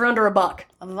 Deer nuts are under $1.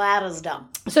 That is dumb.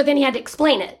 So then he had to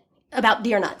explain it about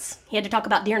deer nuts. He had to talk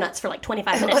about deer nuts for like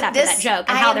 25 minutes after that joke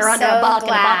and how they're under $1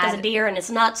 and $1 is a deer and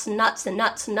it's nuts and nuts and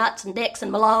nuts and nuts and dicks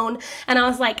and Malone. And I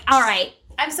was like, all right.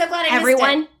 I'm so glad I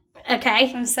everyone, missed it.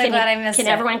 Okay. I'm so glad I missed it.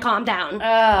 Can everyone calm down?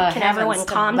 Oh, can everyone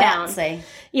calm down? Betsy.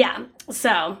 Yeah.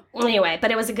 So anyway, but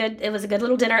it was a good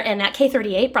little dinner, and that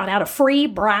K38 brought out a free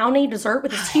brownie dessert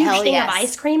with this huge thing of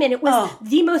ice cream, and it was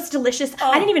the most delicious.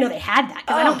 I didn't even know they had that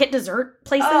because I don't get dessert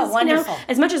places. Oh, wonderful! You know?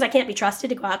 As much as I can't be trusted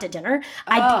to go out to dinner,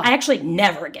 I actually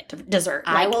never get to dessert.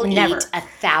 I will eat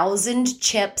 1,000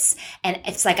 chips, and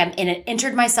it's like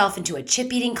entered myself into a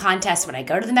chip eating contest when I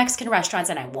go to the Mexican restaurants,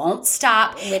 and I won't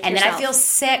stop, and then I feel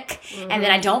sick, and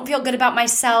then I don't feel good about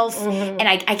myself, and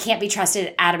I can't be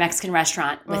trusted at a Mexican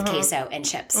restaurant with queso and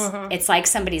chips. It's like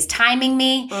somebody's timing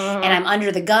me and I'm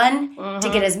under the gun to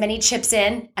get as many chips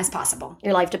in as possible.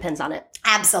 Your life depends on it.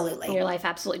 Absolutely. Your life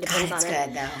absolutely depends on it. That's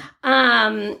good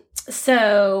though.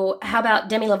 So how about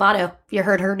Demi Lovato? You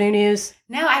heard her new news?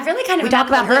 No, I really kind of... We talk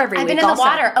about her every week. I've been in the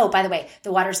water. Oh, by the way,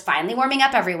 the water's finally warming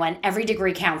up, everyone. Every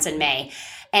degree counts in May.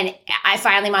 And I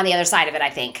finally am on the other side of it, I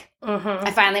think.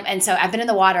 And so I've been in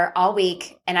the water all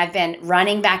week, and I've been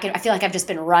running back, and I feel like I've just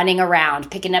been running around,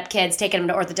 picking up kids, taking them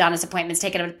to orthodontist appointments,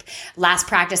 taking them to last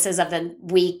practices of the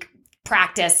week,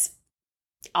 practice,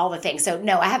 all the things. So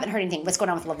no, I haven't heard anything. What's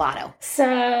going on with Lovato?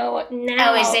 So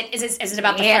now, is it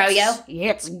about the froyo?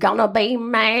 It's gonna be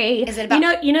May. Is it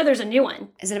about? You know, there's a new one.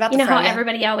 Is it about the froyo? You know how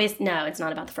everybody always? No, it's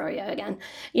not about the froyo again.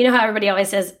 You know how everybody always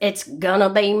says it's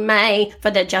gonna be May for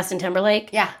the Justin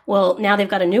Timberlake? Yeah. Well, now they've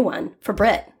got a new one for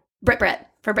Brit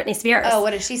for Britney Spears. Oh,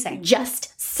 what did she say?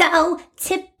 Just so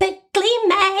typically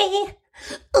May.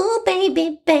 Ooh,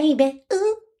 baby, baby,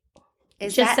 ooh.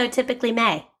 So typically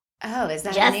May. Oh, is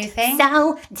that just a new thing?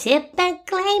 So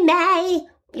typically May.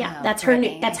 Yeah, that's her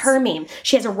new. That's her meme.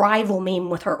 She has a rival meme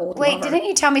with her old lover. Didn't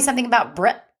you tell me something about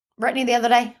Brittany the other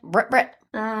day? Brit.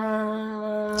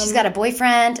 She's got a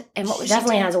boyfriend, and what was she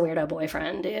definitely has a weirdo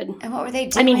boyfriend, dude. And what were they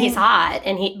doing? I mean, he's hot,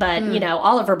 but you know,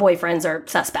 all of her boyfriends are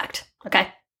suspect. Okay,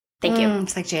 thank you.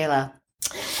 It's like J-Lo.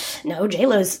 No,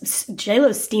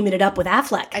 J-Lo's steaming it up with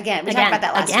Affleck again. We talked about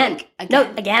that last week.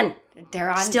 No, again.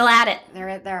 They're on, still at it.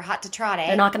 They're hot to trot, eh?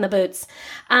 They're knocking the boots.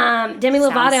 Demi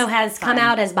Lovato has come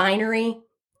out as binary,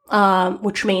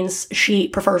 which means she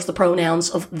prefers the pronouns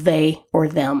of they or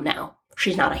them now.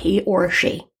 She's not a he or a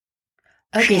she.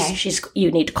 Okay. She's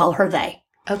you need to call her they.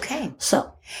 Okay.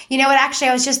 So. You know what? Actually,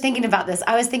 I was just thinking about this.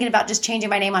 I was thinking about just changing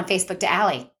my name on Facebook to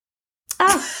Allie.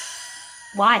 Oh.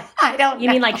 Why? I don't know. You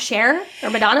mean like Cher or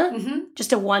Madonna? Mm-hmm.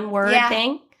 Just a one-word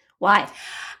thing? Why?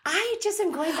 I just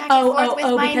am going back and forth with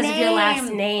my name. Because of your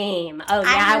last name. Oh, yeah,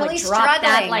 I would drop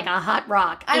that like a hot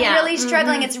rock. I'm really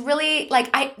struggling. It's really, like,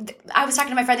 I was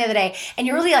talking to my friend the other day, and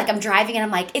you're really, like, I'm driving, and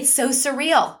I'm like, it's so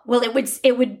surreal. Well, it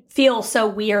would feel so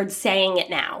weird saying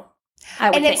it now.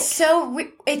 And it's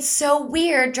so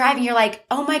weird driving. You're like,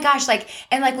 oh my gosh, like,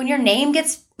 and like when your name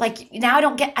gets like, now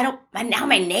now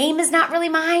my name is not really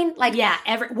mine. Like, yeah.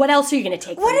 What else are you going to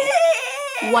take from me?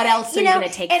 What else are you going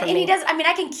to take from me? And he does, I mean,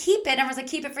 I can keep it. Everyone's like,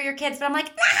 keep it for your kids. But I'm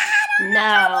like, no.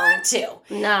 I don't want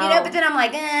to. No. You know, but then I'm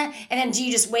like, And then do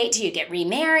you just wait till you get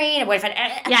remarried? And what if I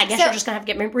guess you're just going to have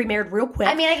to get remarried real quick.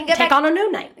 I mean, I can take on a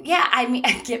new name. Yeah, I mean,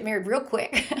 I get married real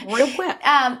quick. Real quick.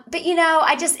 But you know,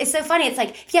 it's so funny. It's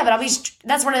like, yeah, but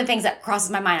that's one of the things that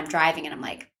crosses my mind. I'm driving and I'm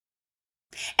like,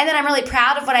 and then I'm really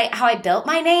proud of how I built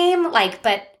my name. Like,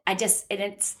 but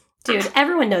it's. Dude,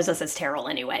 everyone knows us as Terrell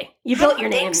anyway. You built your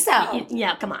name. I don't think so.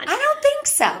 Yeah, come on. I don't think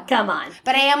so. Come on.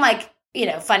 But I am like, you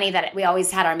know, funny that we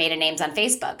always had our maiden names on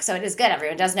Facebook. So it is good.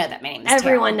 Everyone does know that my name is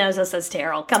Everyone Terrell. knows us as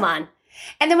Terrell. Come on.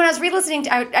 And then when I was re-listening,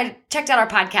 I checked out our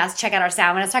podcast, check out our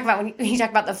sound. When I was talking about, when you talk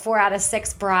about the 4 out of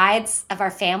 6 brides of our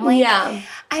family. Yeah.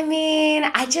 I mean,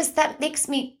 that makes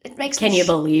me, Can you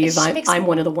believe I'm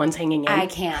one of the ones hanging in? I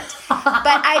can't. But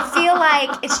I feel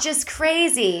like it's just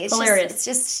crazy. It's hilarious. It's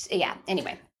just, yeah.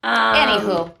 Anyway.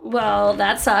 Anywho. Well,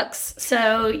 that sucks.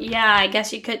 So, yeah, I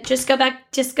guess you could just go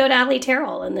to Ali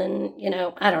Terrell and then,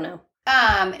 I don't know.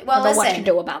 Well, listen, what to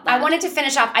do about that. I wanted to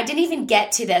finish off. I didn't even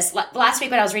get to this. Last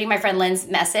week when I was reading my friend Lynn's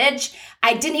message,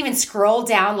 I didn't even scroll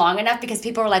down long enough because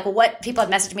people were like, well, people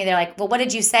had messaged me. They're like, well, what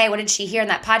did you say? What did she hear in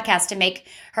that podcast to make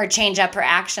her change up her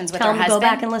actions with her husband? Go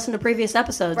back and listen to previous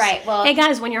episodes. Right. Well, hey,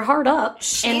 guys, when you're hard up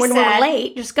and when we're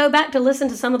late, just go back to listen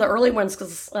to some of the early ones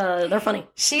because they're funny.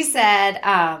 She said,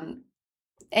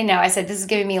 I said, this is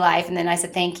giving me life. And then I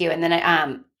said, thank you. And then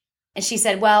and she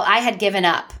said, well, I had given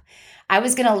up. I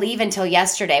was going to leave until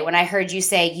yesterday when I heard you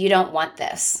say you don't want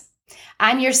this.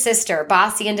 I'm your sister,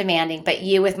 bossy and demanding, but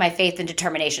you with my faith and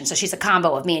determination. So she's a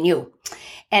combo of me and you.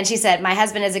 And she said, my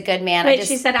husband is a good man. Wait,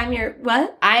 she said, I'm your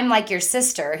what? I'm like your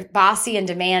sister, bossy and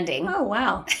demanding. Oh,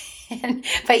 wow.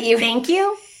 But you. Thank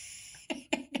you.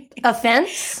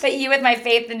 Offense? But you with my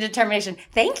faith and determination.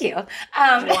 Thank you.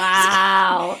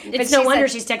 Wow. It's no wonder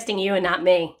she's texting you and not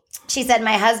me. She said,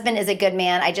 my husband is a good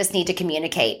man. I just need to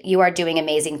communicate. You are doing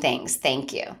amazing things.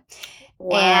 Thank you.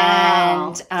 Wow.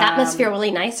 And that must feel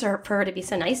really nice for her to be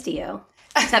so nice to you.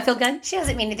 Does that feel good? She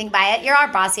doesn't mean anything by it. You're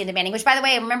our bossy and demanding, which, by the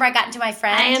way, remember I got into my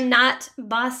friend. I am not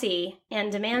bossy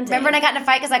and demanding. Remember when I got in a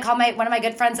fight because I called one of my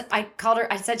good friends, I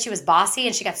said she was bossy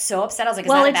and she got so upset. I was like,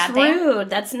 is that a bad thing? Well, it's rude.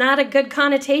 That's not a good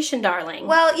connotation, darling.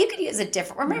 Well, you could use a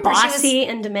different, remember bossy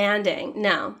and demanding.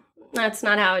 No, that's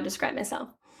not how I describe myself.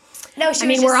 No,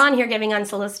 we're on here giving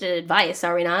unsolicited advice,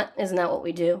 are we not? Isn't that what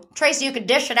we do? Tracy, you could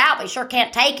dish it out, but you sure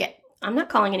can't take it. I'm not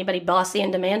calling anybody bossy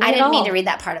and demanding I didn't mean to read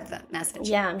that part of the message.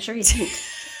 Yeah, I'm sure you didn't.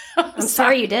 I'm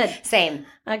sorry you did. Same.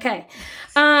 Okay.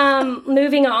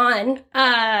 Moving on.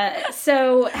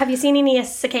 So have you seen any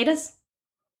cicadas?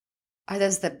 Are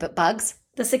those the bugs?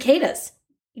 The cicadas.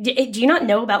 Do you not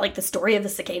know about the story of the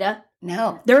cicada?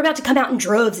 No. They're about to come out in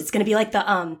droves. It's going to be like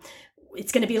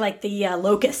the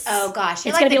locusts. Oh gosh.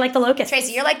 It's going to be like the locusts.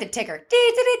 Tracy, you're like the ticker.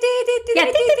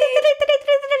 Yeah.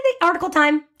 Article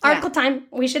time. Article time.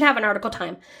 We should have an article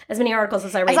time. As many articles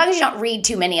as I read. As long as you don't read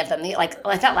too many of them.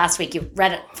 I thought last week you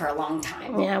read it for a long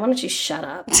time. Yeah, why don't you shut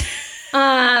up?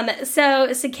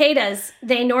 So cicadas,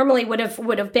 they normally would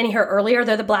have been here earlier.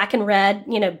 They're the black and red,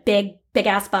 big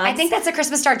ass bugs. I think that's a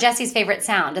Christmas star Jesse's favorite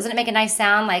sound. Doesn't it make a nice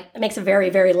sound? It makes a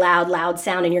very, very loud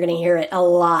sound, and you're going to hear it a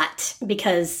lot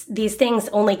because these things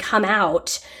only come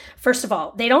out. First of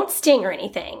all, they don't sting or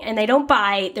anything, and they don't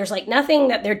bite. There's nothing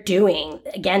that they're doing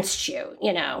against you,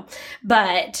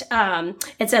 But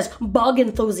it says bug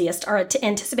enthusiasts are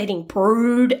anticipating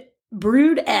Brood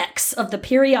X of the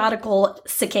periodical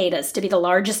cicadas to be the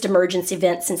largest emergence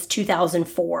event since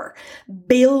 2004.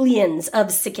 Billions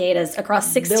of cicadas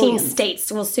across 16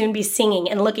 states will soon be singing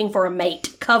and looking for a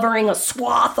mate, covering a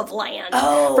swath of land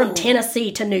from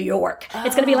Tennessee to New York.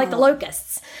 It's going to be like the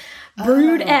locusts.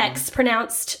 Brood X,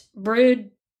 pronounced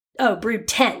Brood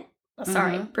 10.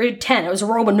 Brood 10. It was a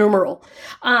Roman numeral.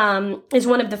 Is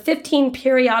one of the 15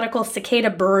 periodical cicada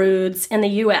broods in the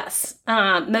U.S.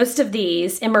 Most of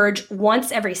these emerge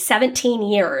once every 17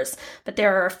 years, but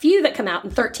there are a few that come out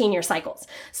in 13-year cycles.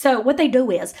 So what they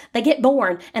do is they get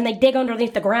born and they dig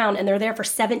underneath the ground and they're there for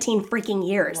 17 freaking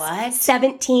years. What?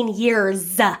 17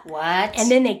 years. What? And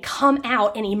then they come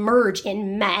out and emerge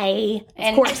in May.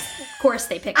 Of course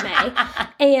they pick May.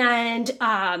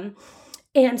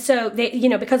 And so they,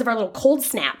 because of our little cold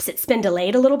snaps, it's been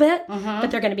delayed a little bit, but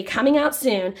they're going to be coming out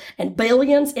soon. And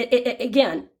billions,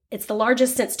 again, it's the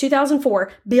largest since 2004,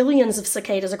 billions of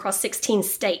cicadas across 16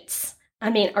 states.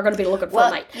 Are going to be looking for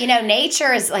a mate.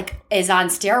 Nature is on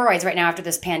steroids right now after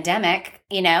this pandemic,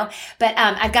 But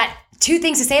I've got two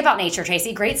things to say about nature,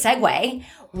 Tracy. Great segue.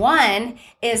 One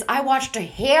is I watched a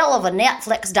hell of a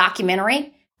Netflix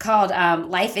documentary called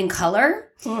Life in Color.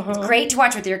 It's great to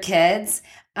watch with your kids.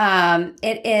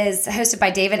 It is hosted by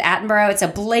David Attenborough. It's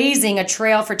blazing a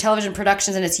trail for television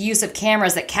productions and its use of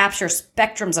cameras that capture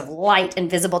spectrums of light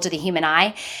invisible to the human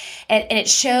eye. And it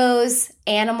shows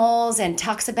animals and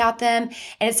talks about them.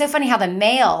 And it's so funny how the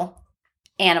male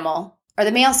animal or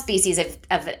the male species of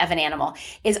an animal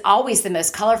is always the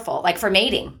most colorful, for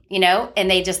mating,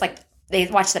 and they just they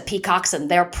watch the peacocks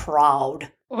and they're proud.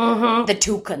 The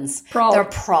toucans, they're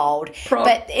proud.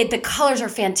 But the colors are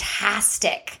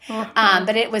fantastic.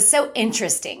 But it was so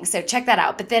interesting. So check that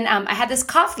out. But then I had this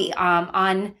coffee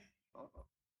on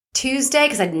Tuesday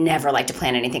because I'd never like to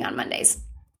plan anything on Mondays.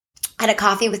 I had a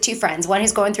coffee with two friends, one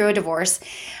who's going through a divorce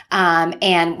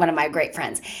and one of my great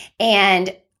friends.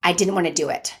 And I didn't want to do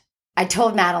it. I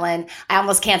told Madeline, I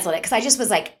almost canceled it because I just was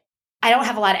like, I don't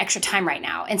have a lot of extra time right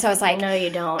now. And so I was like, no,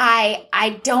 you don't. But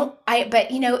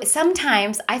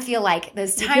sometimes I feel like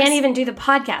those times. You can't even do the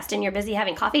podcast and you're busy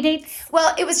having coffee dates.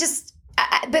 Well, it was just,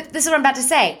 but this is what I'm about to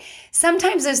say.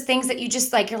 Sometimes those things that you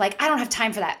just like, you're like, I don't have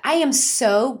time for that. I am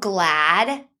so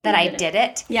glad that I did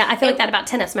it. Yeah, I feel like that about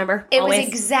tennis, remember? It was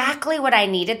exactly what I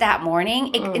needed that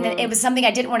morning. It was something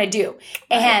I didn't want to do.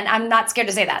 And I'm not scared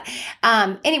to say that.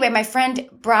 Anyway, my friend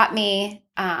brought me,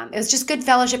 it was just good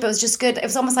fellowship. It was just good. It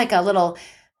was almost like a little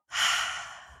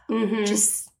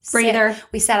just breather.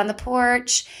 We sat on the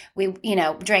porch. We,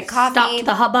 drank coffee. Stopped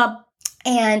the hubbub.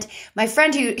 And my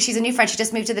friend she's a new friend. She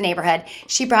just moved to the neighborhood.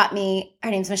 She brought me,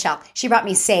 her name's Michelle. She brought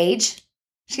me sage.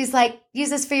 She's like, use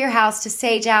this for your house to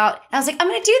sage out. And I was like, I'm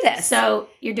going to do this. So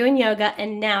you're doing yoga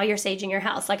and now you're saging your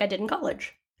house like I did in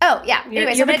college. Oh, yeah.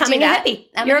 Anyways, you're becoming a hippie.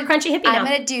 You're a crunchy hippie now. I'm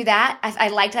going to do that. I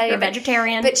liked that idea. You're a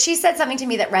vegetarian. But she said something to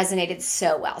me that resonated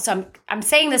so well. So I'm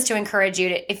saying this to encourage you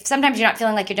to, if sometimes you're not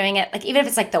feeling like you're doing it, like even if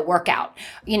it's like the workout,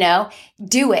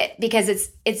 do it because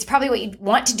it's probably what you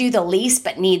want to do the least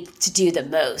but need to do the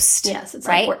most. Yes, it's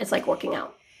right? It's like working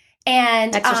out.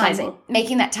 And exercising.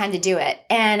 Making that time to do it.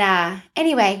 And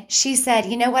anyway, she said,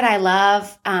 you know what I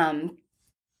love?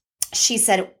 She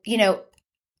said,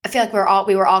 I feel like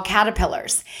we were all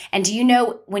caterpillars. And do you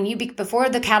know when before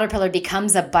the caterpillar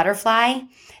becomes a butterfly,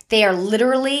 they are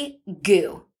literally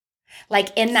goo. Like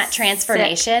in that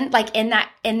transformation, like in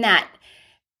that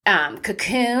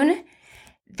cocoon,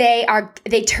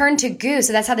 they turn to goo.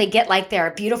 So that's how they get like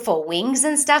their beautiful wings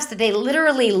and stuff. So they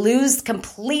literally lose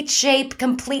complete shape,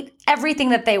 complete everything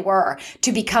that they were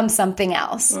to become something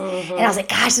else. Mm-hmm. And I was like,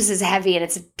 gosh, this is heavy and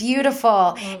it's beautiful.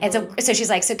 Mm-hmm. And so she's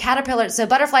like, so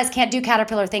butterflies can't do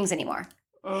caterpillar things anymore.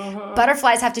 Mm-hmm.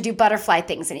 Butterflies have to do butterfly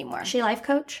things anymore. Is she a life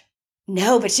coach?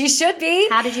 No, but she should be.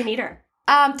 How did you meet her?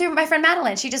 Through my friend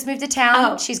Madeline. She just moved to town.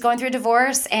 Oh. She's going through a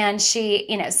divorce, and she,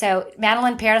 so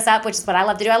Madeline paired us up, which is what I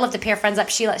love to do. I love to pair friends up.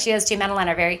 She does too.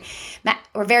 Madeline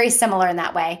we're very similar in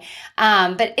that way.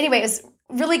 But anyway, it was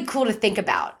really cool to think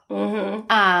about. Mm-hmm.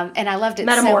 And I loved it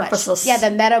Metamorphosis. So much. Yeah,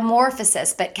 the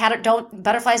metamorphosis. But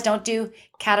butterflies don't do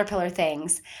caterpillar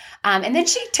things. And then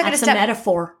she took it a step. That's a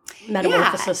metaphor.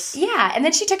 Metamorphosis. Yeah. And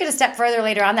then she took it a step further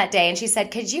later on that day, and she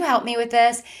said, could you help me with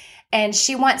this? And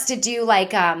she wants to do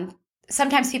like,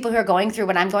 sometimes people who are going through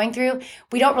what I'm going through,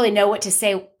 we don't really know what to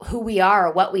say, who we are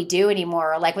or what we do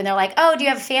anymore. Or like when they're like, oh, do you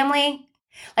have a family?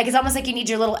 Like it's almost like you need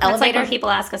your little elevator. It's like when people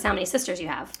ask us how many sisters you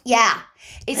have. Yeah.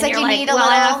 It's like you need a little.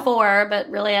 I have 4, but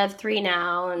really I have 3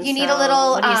 now. And you need a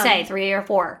little. What do you say, 3 or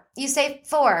 4? You say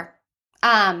 4.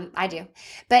 I do.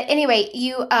 But anyway,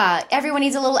 everyone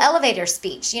needs a little elevator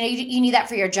speech. You need that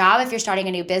for your job if you're starting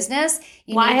a new business.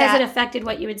 Why has it affected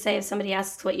what you would say if somebody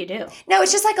asks what you do? No,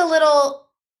 it's just like a little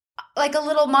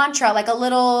mantra, like a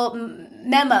little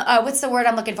memo. What's the word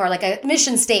I'm looking for? Like a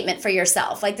mission statement for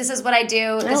yourself. Like, this is what I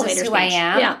do. This is who I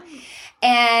am. Yeah.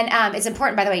 And it's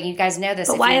important, by the way, you guys know this.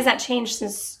 But why has that changed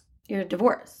since your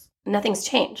divorce? Nothing's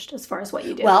changed as far as what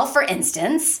you do. Well, for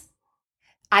instance,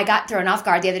 I got thrown off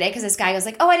guard the other day because this guy was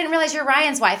like, oh, I didn't realize you're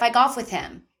Ryan's wife. I golf with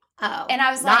him. Oh. And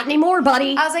I was like, not anymore,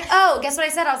 buddy. I was like, oh, guess what I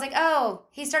said? I was like, oh,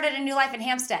 he started a new life in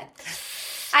Hampstead.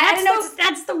 I didn't know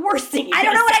that's the worst thing. I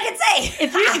don't know what I could say.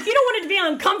 If you don't want it to be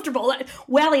uncomfortable,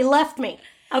 well, he left me.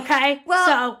 Okay, well,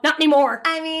 so not anymore.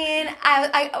 I mean,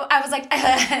 I was like,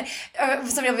 or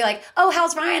somebody will be like, "Oh,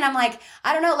 how's Ryan?" I'm like,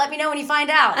 I don't know. Let me know when you find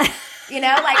out. And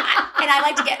I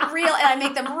like to get real, and I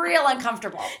make them real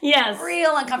uncomfortable. Yes,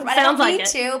 real uncomfortable. Sounds I don't need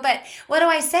to, but what do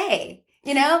I say?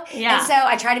 Yeah. And so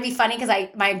I try to be funny because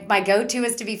my go-to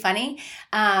is to be funny.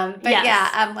 But yes. Yeah,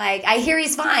 I'm like, I hear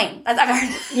he's fine. I've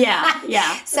heard.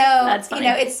 Yeah. So, that's funny.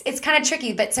 It's kind of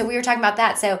tricky, but so we were talking about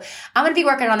that. So I'm going to be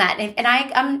working on that. And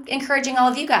I'm encouraging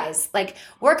all of you guys, like,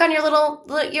 work on your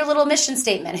little mission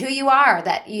statement, who you are,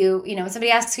 that when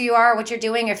somebody asks who you are, what you're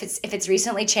doing, or if it's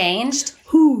recently changed.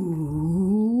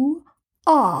 Who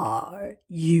are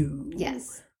you?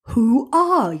 Yes. Who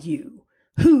are you?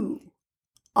 Who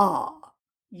are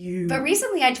you? But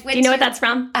recently I went. Do you know what that's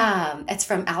from? It's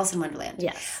from Alice in Wonderland.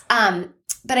 Yes.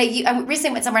 But I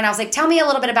recently went somewhere and I was like, tell me a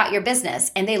little bit about your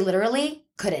business. And they literally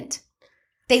couldn't.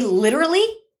 People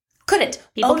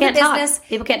can't talk.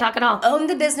 People can't talk at all. Own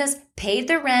the business, paid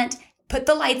the rent, put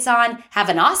the lights on, have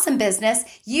an awesome business.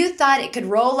 You thought it could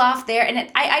roll off there. And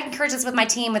I encourage this with my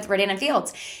team with Rodan and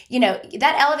Fields.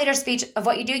 That elevator speech of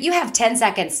what you do, you have 10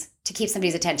 seconds to keep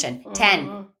somebody's attention.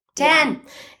 10. 10. Yeah.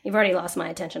 You've already lost my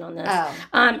attention on this.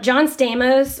 Oh. John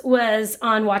Stamos was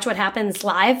on Watch What Happens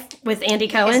Live with Andy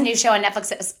Cohen. His new show on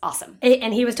Netflix is awesome.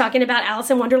 And he was talking about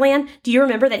Alice in Wonderland. Do you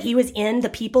remember that he was in the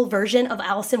People version of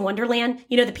Alice in Wonderland?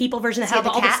 The People version that had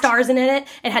all the stars in it.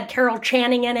 It had Carol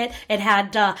Channing in it. It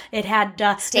had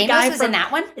Stamos was in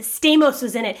that one? Stamos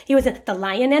was in it. He was in The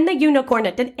Lion and the Unicorn,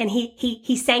 and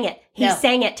he sang it. He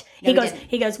sang it. He didn't.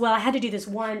 goes, well, I had to do this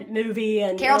one movie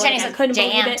and Carol Channing I said,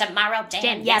 jam tomorrow,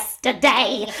 jam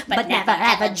yesterday, but never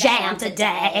ever jam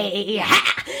today.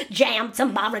 Ha! Jam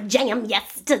tomorrow, jam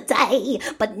yesterday,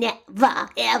 but never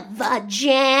ever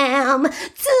jam today.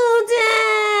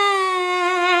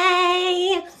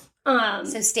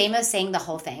 So Stamos sang the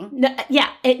whole thing?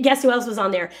 Guess who else was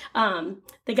on there?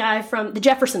 The guy from the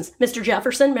Jeffersons, Mr.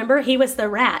 Jefferson, remember? He was the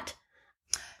rat.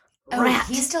 Oh,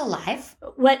 he's still alive?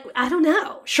 What? I don't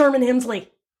know. Sherman Hemsley.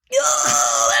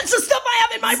 Oh, that's the stuff I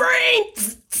have in my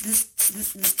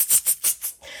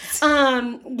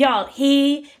brain. Y'all,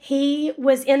 he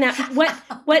was in that.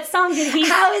 What song did he?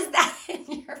 How is that in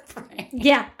your brain?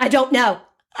 Yeah, I don't know.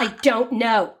 I don't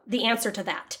know the answer to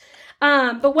that.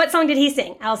 But what song did he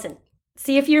sing, Allison?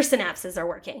 See if your synapses are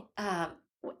working.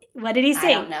 What did he sing?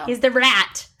 I don't know. He's the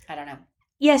rat. I don't know.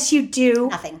 Yes, you do.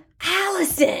 Nothing.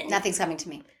 Allison. Nothing's coming to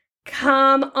me.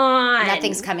 Come on.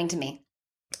 Nothing's coming to me.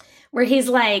 Where he's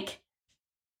like,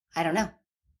 I don't know.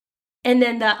 And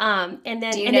then the and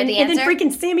then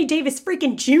freaking Sammy Davis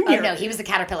freaking Jr. Oh no, he was the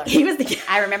caterpillar.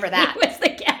 I remember that. He was the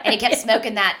caterpillar. And he kept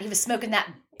smoking that. He was smoking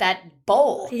that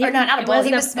bowl. Or no, not a bowl.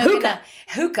 He was smoking a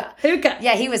hookah. Hookah.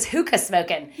 Yeah, he was hookah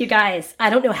smoking. You guys, I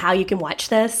don't know how you can watch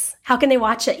this. How can they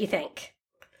watch it, you think?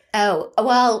 Oh,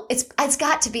 well, it's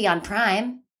got to be on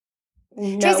Prime.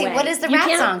 No Tracy, way. what is the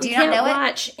rat song? Do you not know it? You can't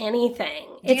watch anything.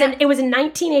 It was a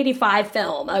 1985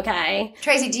 film, okay?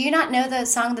 Tracy, do you not know the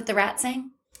song that the rat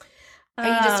sang? Are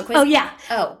you just oh, yeah.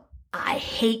 Oh. I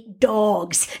hate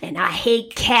dogs and I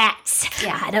hate cats.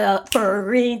 Yeah. I don't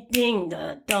for anything,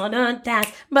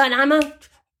 that. But I'm a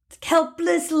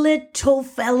helpless little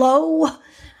fellow.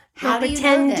 How do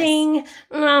pretending you know this?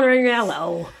 I'm a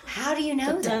yellow. How do you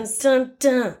know this? Dun,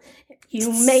 dun, dun.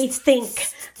 You may think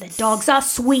that dogs are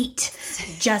sweet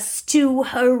just to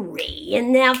hurry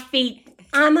in their feet.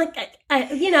 I'm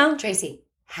Tracy,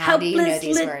 how do you know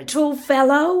these words? Little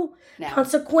fellow, No.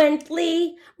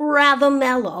 consequently rather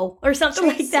mellow, or something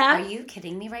Tracy, like that. Are you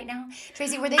kidding me right now?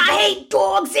 Tracy, were they I hate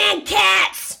dogs and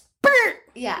cats. Burnt.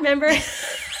 Yeah. Remember?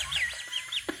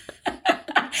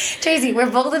 Tracy,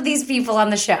 we're both of these people on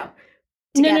the show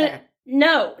together.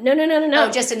 No. Oh,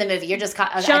 just in the movie. You're just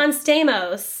caught. Okay. John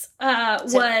Stamos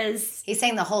was... He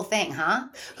sang the whole thing, huh?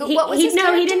 What was his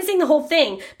character? No, he didn't sing the whole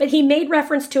thing, but he made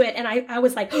reference to it, and I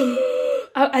was like...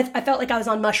 I felt like I was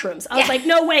on mushrooms. I was like,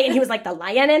 no way. And he was like, the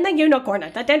lion and the unicorn.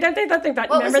 What Remember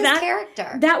was his that?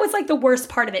 character? That was like the worst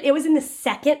part of it. It was in the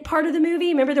second part of the movie.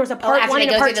 Remember there was a part one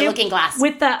and a part two? The looking glass.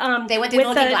 With the, they went through the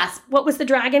looking glass. What was the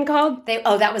dragon called?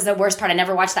 That was the worst part. I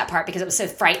never watched that part because it was so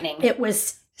frightening. It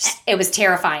was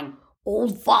terrifying.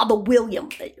 Old Father William.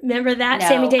 Remember that? No,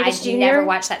 Sammy Davis Jr.? I never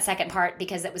watched that second part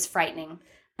because it was frightening.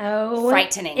 Oh.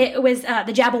 Frightening. It was the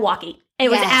Jabberwocky. It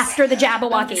was after the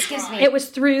Jabberwocky. Excuse me. It was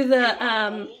through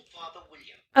the...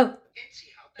 Oh,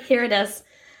 here it is.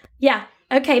 Yeah.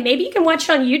 Okay, maybe you can watch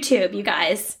it on YouTube, you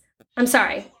guys. I'm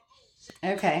sorry.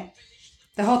 Okay.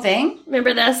 The whole thing?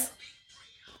 Remember this?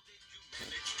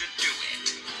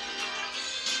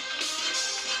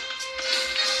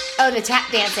 Oh, the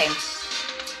tap dancing.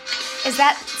 Is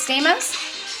that Stamos?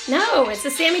 No, it's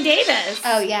the Sammy Davis.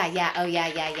 Oh, yeah.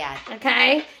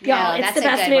 Okay? Y'all, it's the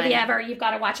best movie ever. You've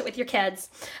got to watch it with your kids.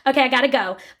 Okay, I got to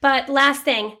go. But last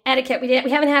thing, etiquette. We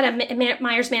haven't had a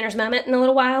Myers Manners moment in a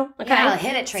little while. Okay? Yeah,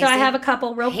 hit it, Tracy. So I have a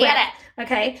couple real quick. Hit it.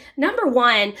 Okay? Number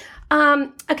one,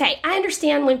 okay, I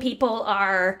understand when people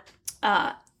are...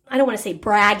 I don't want to say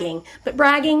bragging, but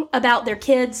bragging about their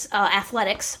kids'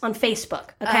 athletics on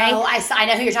Facebook, okay? Oh, I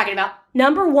know who you're talking about.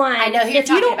 Number one, I know who you're if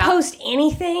you don't about. post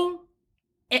anything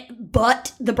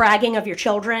but the bragging of your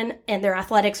children and their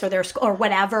athletics or their or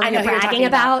whatever you're bragging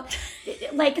about,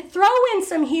 like throw in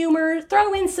some humor,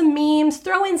 throw in some memes,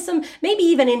 throw in some, maybe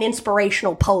even an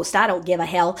inspirational post. I don't give a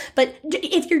hell. But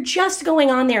if you're just going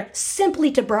on there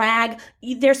simply to brag,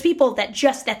 there's people that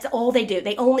that's all they do.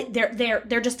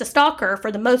 They're just a stalker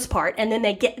for the most part, and then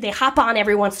they hop on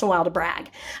every once in a while to brag.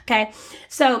 Okay,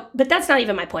 so but that's not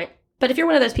even my point. But if you're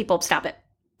one of those people, stop it.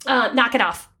 Knock it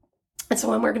off. That's the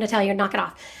one we're going to tell you, knock it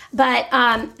off. But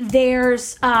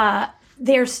there's a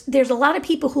lot of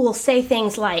people who will say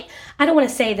things like, I don't want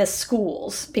to say the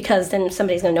schools because then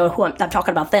somebody's going to know who I'm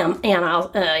talking about them. And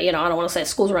I'll, I don't want to say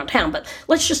schools around town, but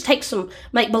let's just take some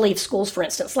make-believe schools, for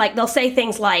instance. Like they'll say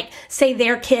things like, say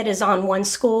their kid is on one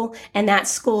school and that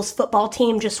school's football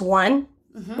team just won.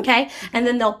 Mm-hmm. Okay. And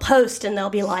then they'll post and they'll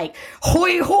be like,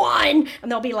 hoy hoy.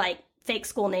 And they'll be like, fake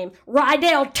school name,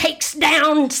 Rydell takes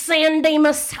down San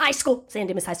Dimas High School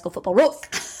football Rook.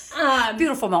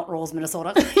 Beautiful Mount Rolls,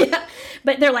 Minnesota. Yeah.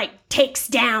 But they're like, takes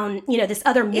down, this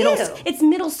other it's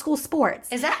middle school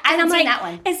sports. Is that? I haven't seen that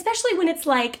one. Especially when it's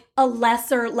like a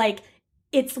lesser, like,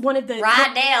 it's one of the...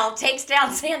 Rydell takes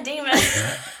down San Dimas.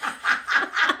 Rydell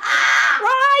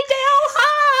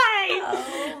High!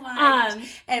 Oh my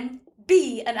gosh. And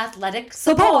be an athletic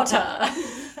supporter.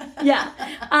 Yeah.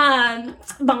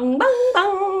 Bong, bong,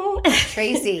 bong.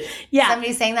 Tracy. Yeah.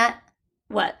 Somebody saying that?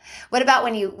 What? What about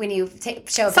when you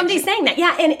show a Somebody's picture? saying that,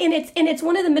 yeah, and it's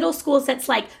one of the middle schools that's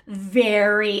like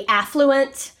very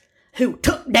affluent, who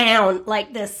took down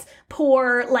like this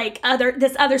poor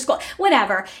this other school,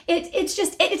 whatever. It's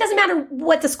just it doesn't matter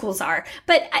what the schools are,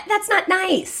 but that's not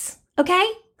nice, okay?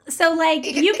 So like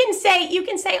you can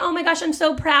say, oh my gosh, I'm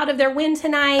so proud of their win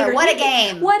tonight. Or what a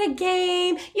game. What a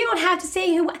game. You don't have to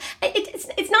say who.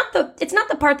 It's not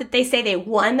the part that they say they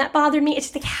won that bothered me. It's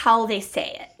just like how they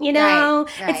say it. Right.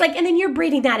 It's like, and then you're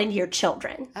breeding that into your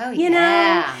children. Oh you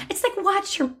yeah. know? It's like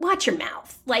watch your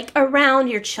mouth, like around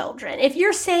your children. If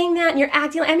you're saying that and you're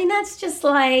acting, that's just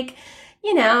like,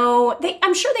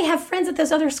 I'm sure they have friends at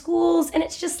those other schools, and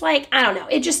it's just like, I don't know.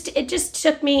 It just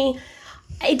took me.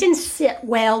 It didn't sit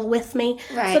well with me.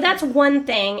 Right. So that's one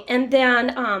thing. And then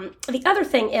the other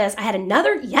thing is I had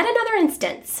yet another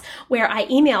instance where I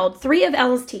emailed 3 of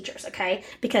Ella's teachers, okay?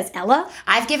 Because Ella...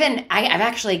 I've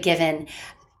actually given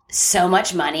so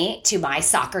much money to my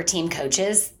soccer team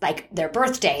coaches, like their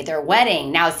birthday, their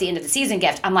wedding. Now it's the end of the season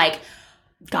gift. I'm like,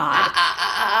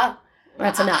 God.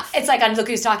 That's enough. It's like on Look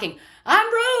Who's Talking. I'm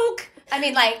broke. Okay,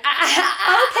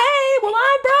 well,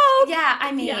 I'm broke.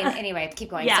 Anyway, keep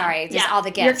going. Sorry, just all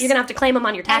the gifts. You're going to have to claim them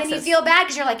on your taxes. And you feel bad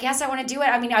because you're like, yes, I want to do it.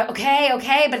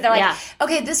 Okay. But they're like,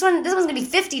 okay, this one's going to be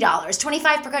 $50,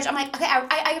 $25 per coach. I'm like, okay, I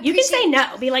appreciate. You can say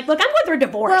no. Be like, look, I'm going through a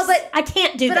divorce. Well, but I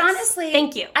can't do this. But honestly,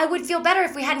 thank you. I would feel better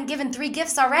if we hadn't given 3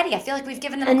 gifts already. I feel like we've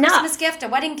given them a Christmas gift, a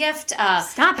wedding gift,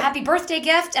 happy birthday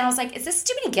gift. And I was like, is this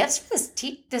too many gifts for this?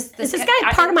 Is this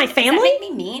guy part of my family? Does that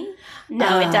make me mean?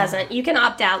 No, it doesn't. You can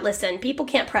opt out. Listen, people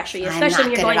can't pressure you, especially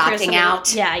when you're going through something.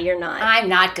 Out. Yeah, you're not. I'm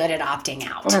not good at opting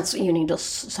out. That's what you need to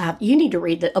have. You need to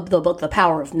read the book, The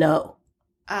Power of No,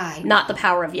 not The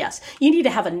Power of Yes. You need to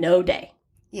have a no day.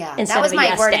 Yeah, that was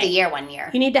my word of the year one year.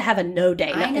 You need to have a no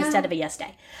day instead of a yes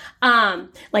day.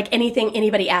 Like anything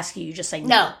anybody asks you, you just say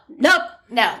no. Nope.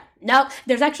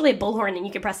 There's actually a bullhorn, and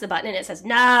you can press the button, and it says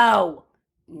no.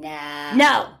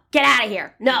 Get out of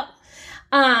here. No.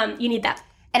 You need that.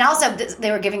 And also,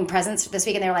 they were giving presents this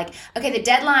week, and they were like, okay, the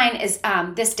deadline is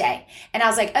this day. And I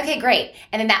was like, okay, great.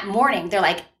 And then that morning, they're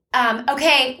like,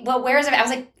 okay, well, where is it? I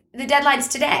was like, the deadline's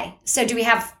today. So do we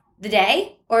have the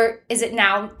day, or is it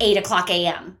now 8:00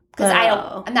 a.m.? Because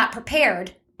I'm not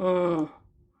prepared.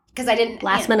 Because I didn't.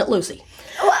 Last minute Lucy.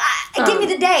 Well, give me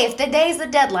the day. If the day is the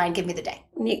deadline, give me the day.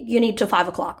 You need till 5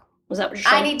 o'clock. Was that what you're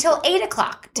saying? I need till 8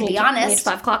 o'clock, to be honest. You need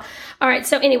 5 o'clock. All right.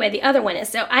 So anyway, the other one is,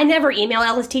 so I never email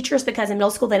Ella's teachers because in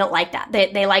middle school, they don't like that.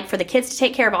 They like for the kids to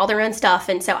take care of all their own stuff.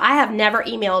 And so I have never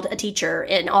emailed a teacher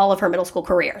in all of her middle school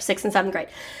career, 6th and 7th grade.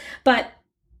 But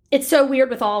it's so weird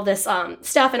with all this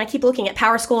stuff. And I keep looking at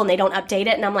Power School and they don't update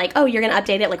it. And I'm like, oh, you're going to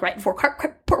update it like right before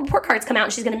report cards come out,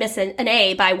 and she's going to miss an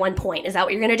A by 1 point. Is that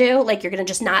what you're going to do? Like you're going to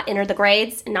just not enter the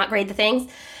grades and not grade the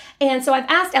things? And so I've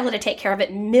asked Ella to take care of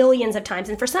it millions of times,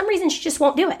 and for some reason she just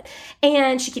won't do it.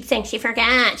 And she keeps saying, she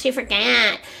forgot.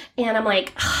 And I'm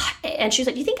like, ugh. And she's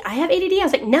like, do you think I have ADD? I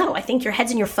was like, no, I think your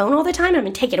head's in your phone all the time. I'm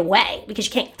going to take it away because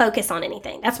you can't focus on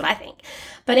anything. That's what I think.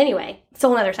 But anyway, it's a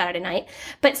whole other Saturday night.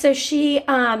 But so she,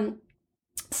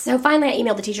 so finally I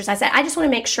emailed the teachers. I said, I just want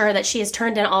to make sure that she has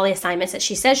turned in all the assignments that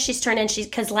she says she's turned in.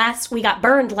 Because we got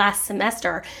burned last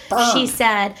semester. She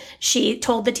said she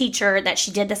told the teacher that she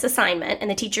did this assignment, and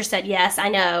the teacher said, yes, I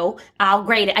know, I'll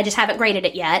grade it. I just haven't graded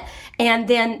it yet. And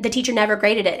then the teacher never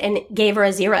graded it and gave her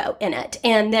a 0 in it.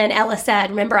 And then Ella said,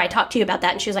 remember, I talked to you about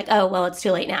that. And she was like, oh, well, it's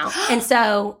too late now. And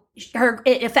so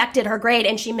it affected her grade,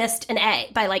 and she missed an A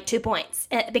by like 2 points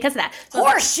because of that. So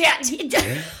horseshit.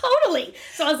 Totally.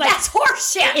 So I was like, that's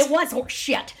horseshit. It was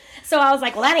horseshit. So I was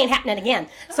like, well, that ain't happening again.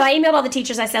 So I emailed all the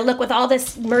teachers. I said, look, with all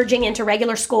this merging into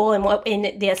regular school and what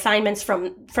in the assignments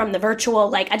from the virtual,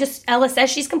 like Ella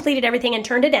says she's completed everything and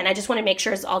turned it in. I just want to make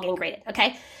sure it's all getting graded.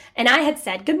 Okay. And I had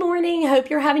said, good morning. Hope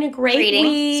you're having a great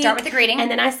week. Start with the greeting.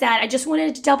 And then I said, I just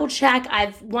wanted to double check.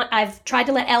 I've tried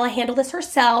to let Ella handle this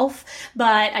herself,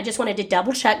 but I just wanted to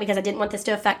double check because I didn't want this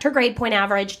to affect her grade point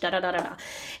average.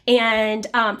 And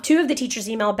 2 of the teachers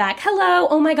emailed back, hello,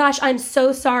 oh my gosh, I'm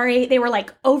so sorry. They were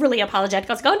like overly apologetic.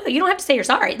 I was like, oh no, you don't have to say you're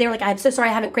sorry. They were like, I'm so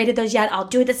sorry, I haven't graded those yet. I'll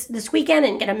do it this weekend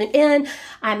and get them in.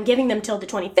 I'm giving them till the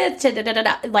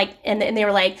 25th. Like, and they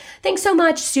were like, thanks so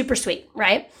much. Super sweet,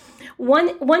 right?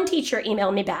 One teacher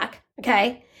emailed me back,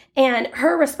 okay? And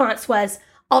her response was,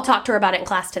 I'll talk to her about it in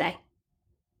class today.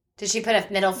 Did she put a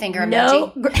middle finger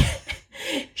emoji? No.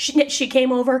 She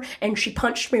came over and she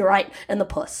punched me right in the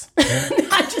puss.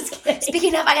 I'm just kidding.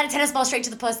 Speaking of, I got a tennis ball straight to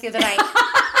the puss the other night.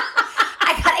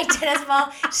 I got a tennis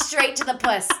ball straight to the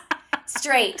puss.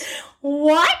 Straight.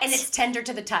 What? And it's tender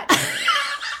to the touch.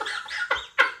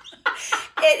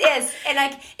 It is. And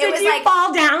like Did you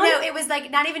fall down? No, it was like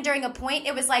not even during a point.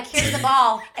 It was like, here's the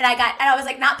ball. And I was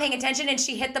like not paying attention, and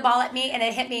she hit the ball at me, and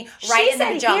it hit me right in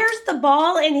the jaw. Here's the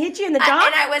ball and hit you in the jaw.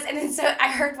 And then so I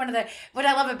heard what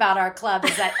I love about our club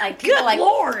is that like people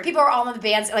Lord. People are all in the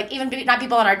bands, like even not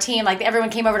people on our team, like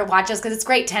everyone came over to watch us because it's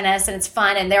great tennis and it's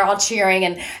fun and they're all cheering,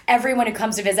 and everyone who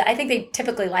comes to visit, I think they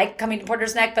typically like coming to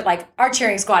Porter's Neck, but like our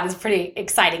cheering squad is pretty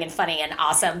exciting and funny and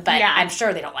awesome, but I'm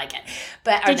sure they don't like it.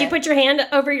 But did you put your hand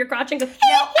over your crotch and go,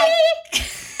 no,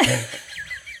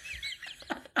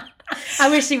 I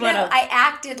wish you would have. I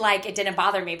acted like it didn't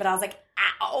bother me, but I was like,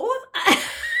 ow.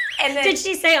 And then did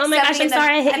she say, oh my gosh, I'm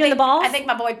sorry I hit you in the balls? I think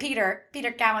my boy Peter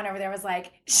Cowan over there was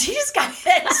like, she just got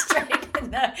hit straight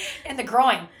in the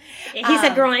groin. He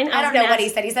said groin. I don't know what he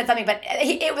said. He said something, but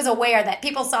it was aware that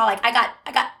people saw like I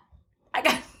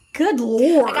got good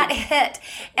Lord. I got hit.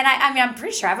 And I mean, I'm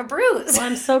pretty sure I have a bruise. Well,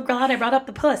 I'm so glad I brought up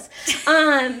the puss.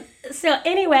 So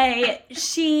anyway,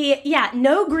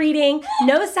 no greeting,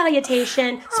 no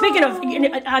salutation. Speaking of,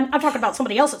 I'm talking about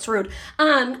somebody else that's rude.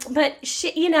 But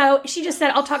she just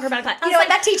said, I'll talk to her about it. You know what?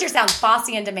 That teacher sounds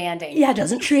bossy and demanding. Yeah,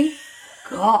 doesn't she?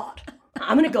 God.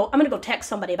 I'm gonna go text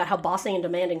somebody about how bossy and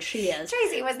demanding she is.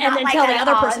 Tracy was not and then like tell that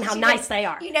the other person how nice they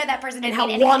are. You know that person and didn't how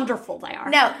mean anything. wonderful they are.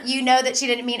 No, you know that she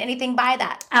didn't mean anything by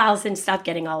that. Allison, stop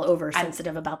getting all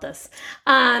oversensitive about this.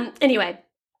 Anyway.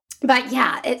 But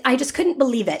yeah, I just couldn't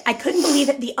believe it. I couldn't believe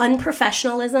it, the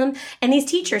unprofessionalism. And these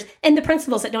teachers and the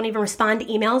principals that don't even respond to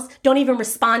emails.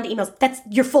 That's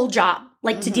your full job,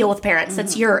 to deal with parents.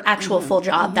 That's your actual full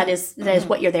job. That is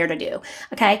what you're there to do.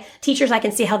 Okay? Teachers, I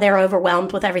can see how they're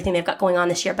overwhelmed with everything they've got going on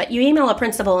this year. But you email a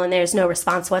principal and there's no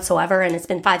response whatsoever, and it's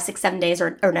been 5, 6, 7 days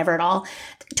or never at all.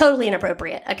 Totally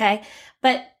inappropriate. Okay?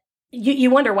 But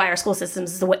you wonder why our school system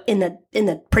is in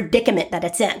the predicament that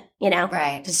it's in,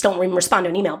 Right. Just don't even respond to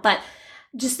an email. But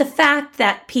just the fact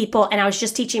that people, and I was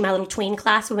just teaching my little tween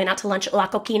class. We went out to lunch at La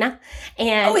Coquina.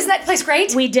 And isn't that place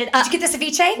great? We did. Did you get the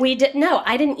ceviche? We did. No,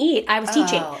 I didn't eat. I was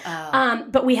teaching.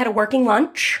 But we had a working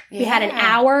lunch. Yeah. We had an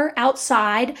hour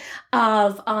outside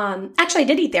of, actually I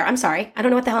did eat there. I'm sorry. I don't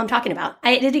know what the hell I'm talking about.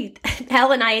 I did eat.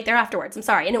 Helen and I ate there afterwards. I'm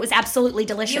sorry. And it was absolutely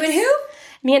delicious. You and who?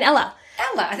 Me and Ella.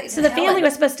 I think so the family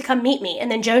was supposed to come meet me, and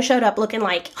then Joe showed up looking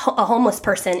like a homeless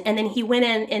person, and then he went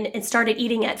in and started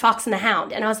eating at Fox and the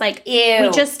Hound, and I was like, ew. We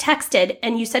just texted,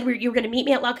 and you said you were going to meet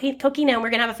me at La Coquina, and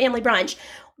we're going to have a family brunch.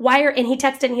 And he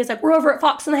texted, and he was like, we're over at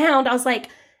Fox and the Hound. I was like,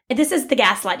 this is the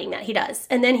gaslighting that he does.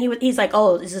 And then he's like,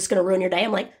 oh, is this going to ruin your day?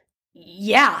 I'm like,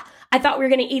 yeah. I thought we were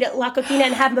going to eat at La Coquina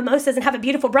and have mimosas and have a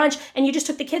beautiful brunch, and you just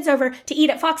took the kids over to eat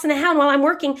at Fox and the Hound while I'm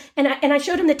working. And I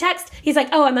showed him the text. He's like,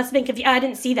 oh, I must have been confused. I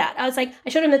didn't see that. I was like, I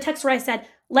showed him the text where I said,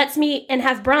 let's meet and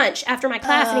have brunch after my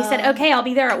class. And he said, okay, I'll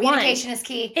be there at 1. Communication is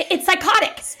key. It's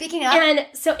psychotic. Speaking of. And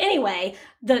so anyway,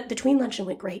 the tween luncheon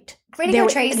went great. Great to go,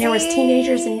 Tracy. There was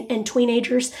teenagers and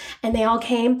tweenagers, and they all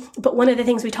came. But one of the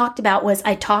things we talked about was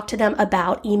I talked to them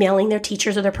about emailing their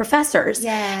teachers or their professors.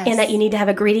 Yes. And that you need to have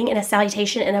a greeting and a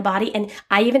salutation and a body. And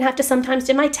I even have to sometimes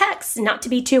in my texts, not to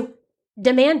be too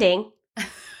demanding.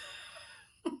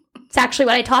 It's actually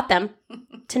what I taught them,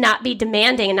 to not be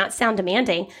demanding and not sound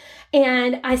demanding.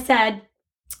 And I said,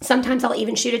 sometimes I'll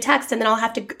even shoot a text and then I'll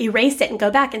have to erase it and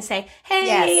go back and say,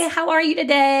 hey, How are you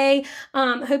today?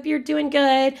 Hope you're doing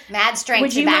good. Mad strength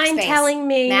Would to you backspace. mind telling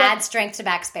me strength to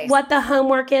backspace. What the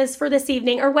homework is for this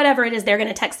evening or whatever it is they're going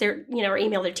to text their, or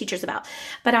email their teachers about.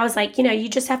 But I was like, you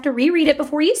just have to reread it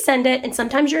before you send it. And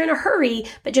sometimes you're in a hurry,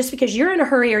 but just because you're in a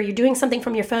hurry or you're doing something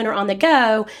from your phone or on the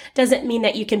go doesn't mean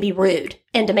that you can be rude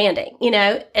and demanding,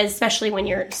 especially when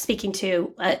you're speaking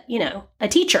to, a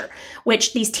teacher,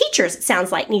 which these teachers, it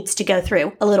sounds like, needs to go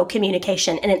through a little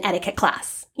communication in an etiquette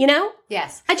class,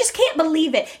 Yes. I just can't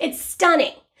believe it. It's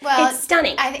stunning. Well, it's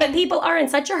stunning. But people are in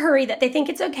such a hurry that they think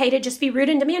it's okay to just be rude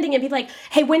and demanding and be like,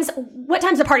 hey, what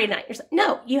time's the party tonight? You're like,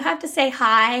 no, you have to say,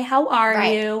 hi, how are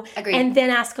you? Agreed. And then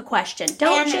ask a question.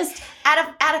 Don't just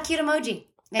add a cute emoji.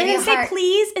 Maybe and then say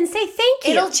please and say thank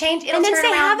you. It'll change. And then say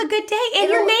have a good day and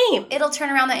your name. It'll turn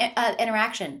around the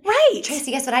interaction. Right.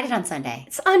 Tracy, guess what I did on Sunday?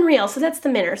 It's unreal. So that's the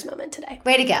Minners moment today.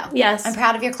 Way to go. Yes. I'm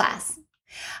proud of your class.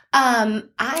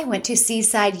 I went to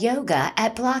Seaside Yoga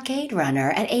at Blockade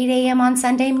Runner at 8 a.m. on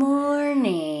Sunday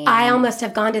morning. I almost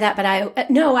have gone to that, but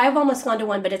I've almost gone to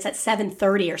one, but it's at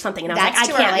 7:30 or something. And I was like,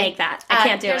 I can't make that. I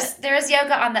can't do it. There's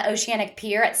yoga on the Oceanic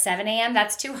Pier at 7 a.m.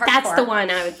 That's too hardcore. That's the one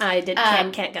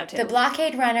can't go to. The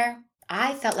Blockade Runner,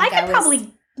 I felt like I could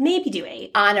probably maybe do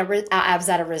 8. I was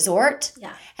at a resort.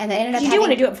 Yeah. And then ended up you do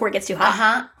want to do it before it gets too hot.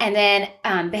 Uh-huh. And then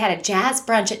they had a jazz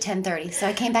brunch at 10:30. So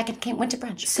I came back and went to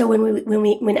brunch. So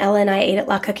when Ella and I ate at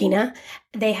La Coquina,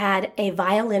 they had a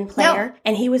violin player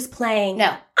and he was playing No.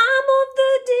 I'm of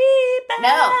the deep end.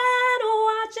 No.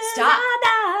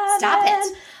 Stop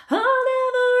it.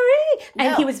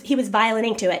 And he was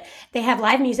violining to it. They have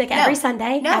live music every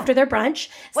Sunday after their brunch.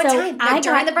 What time?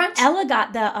 During the brunch? Ella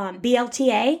got the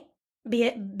BLTA.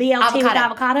 BLT with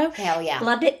avocado. Hell yeah.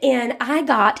 Loved it. And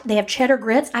they have cheddar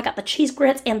grits. I got the cheese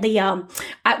grits and the,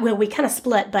 we kind of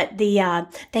split, but they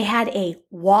had a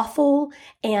waffle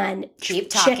and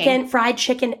fried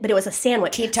chicken, but it was a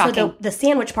sandwich. Keep talking. So the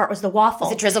sandwich part was the waffle.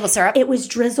 Was it drizzled with syrup? It was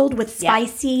drizzled with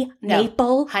spicy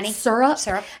maple honey syrup.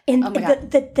 And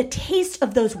the taste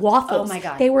of those waffles. Oh my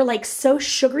God. They were like so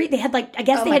sugary. They had they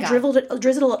had drizzled it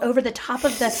over the top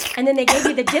of and then they gave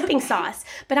you the dipping sauce.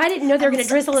 But I didn't know they were going to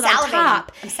drizzle it on top.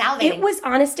 I'm salivating. It was,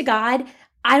 honest to God,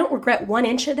 I don't regret 1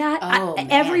 inch of that.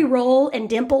 Every roll and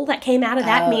dimple that came out of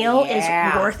that meal is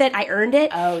worth it. I earned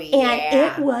it. Oh, yeah.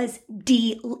 And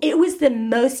it was the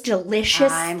most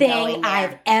delicious thing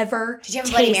I've ever tasted. Did you have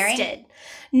a Bloody Mary?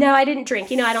 No, I didn't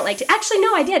drink. I don't like to. Actually,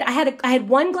 no, I did. I had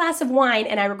 1 glass of wine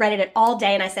and I regretted it all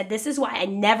day. And I said, this is why I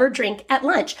never drink at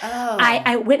lunch. Oh.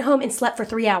 I went home and slept for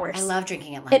 3 hours. I love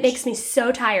drinking at lunch. It makes me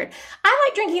so tired. I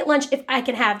like drinking at lunch if I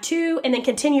can have 2 and then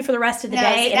continue for the rest of the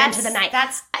day and into the night.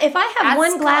 If I have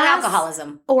 1 glass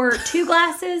alcoholism or 2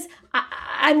 glasses,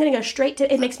 I'm going to go straight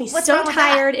to. It makes me so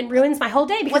tired and ruins my whole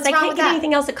day because I can't get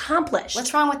anything else accomplished.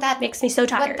 What's wrong with that? Makes me so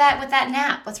tired. With that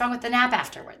nap? What's wrong with the nap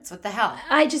afterwards? What the hell?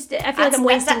 I feel like I'm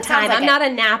wasting time. I'm not a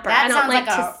napper. That I don't sounds like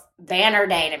a banner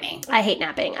day to me. I hate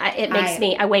napping. It makes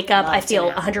me. I wake up. I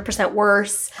feel 100%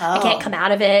 worse. Oh. I can't come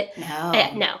out of it.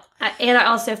 No. No. And I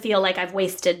also feel like I've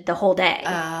wasted the whole day.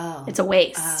 Oh. It's a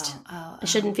waste. I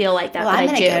shouldn't feel like that. Well, I'm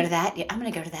going to go to that. I'm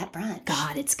going to go to that brunch.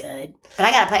 God, it's good. But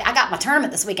I got my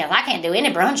tournament this weekend. I can't do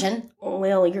any brunching.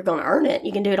 Well, you're going to earn it.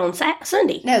 You can do it on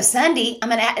Sunday. No, Sunday.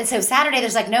 So Saturday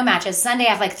there's no matches. Sunday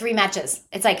I have 3 matches.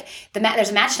 It's there's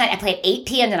a match tonight. I play at 8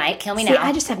 p.m. tonight. Kill me now.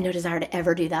 I just have no desire to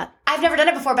ever do that. I've never done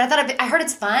it before, but I heard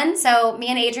it's fun. So me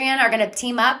and Adrian are going to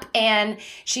team up, and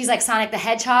she's like Sonic the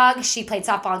Hedgehog. She played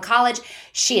softball in college.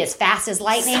 She is fast as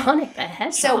lightning. Sonic the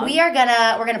Hedgehog. So we're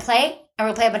gonna play, and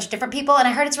we'll play a bunch of different people. And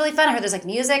I heard it's really fun. I heard there's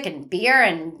music and beer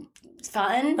and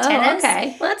fun. Tennis.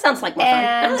 Okay. Well, that sounds like more fun.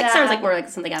 That sounds like more like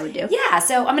something I would do. Yeah.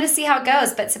 So I'm gonna see how it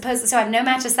goes. But so I have no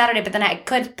matches Saturday, but then I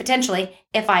could potentially,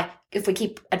 if we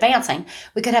keep advancing,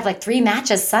 we could have 3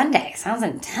 matches Sunday. Sounds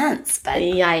intense, but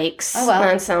yikes! Oh well,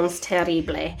 that sounds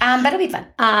terrible. But it'll be fun.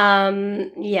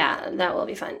 Yeah, that will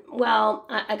be fun. Well,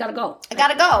 I gotta go.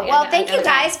 Well, thank you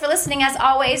guys for listening. As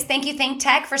always, thank you Think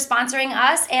Tech for sponsoring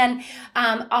us, and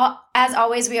as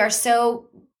always, we are so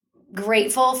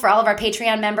grateful for all of our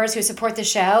Patreon members who support the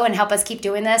show and help us keep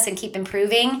doing this and keep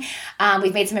improving.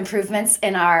 We've made some improvements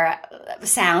in our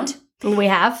sound. We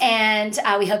have. And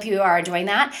we hope you are enjoying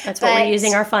that. That's what we're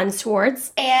using our funds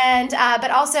towards. And, but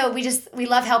also we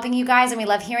love helping you guys and we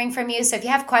love hearing from you. So if you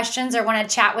have questions or want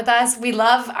to chat with us, we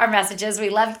love our messages. We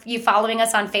love you following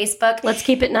us on Facebook. Let's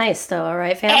keep it nice though. All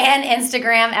right, fam? And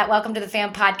Instagram at Welcome to the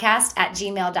Fam Podcast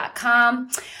 @gmail.com.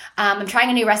 I'm trying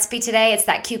a new recipe today. It's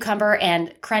that cucumber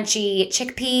and crunchy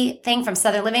chickpea thing from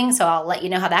Southern Living. So I'll let you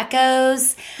know how that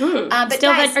goes. But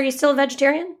guys, are you still a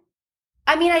vegetarian?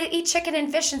 I eat chicken and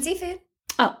fish and seafood.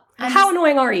 Oh, how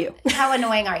annoying are you? How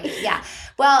annoying are you? Yeah.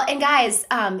 Well, and guys,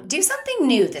 do something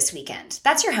new this weekend.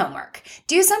 That's your homework.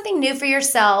 Do something new for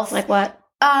yourself. Like what?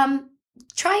 Try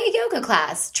a yoga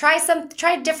class. Try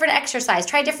a different exercise.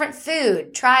 Try different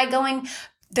food.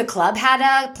 The club had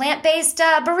a plant-based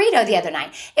burrito the other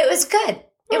night. It was good.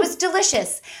 It was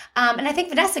delicious. And I think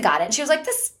Vanessa got it. And she was like,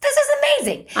 this is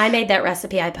amazing. I made that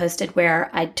recipe I posted where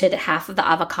I did half of the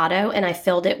avocado and I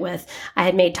filled it with, I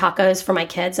had made tacos for my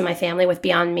kids and my family with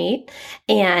Beyond Meat.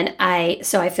 And I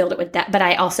filled it with that. But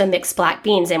I also mixed black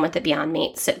beans in with the Beyond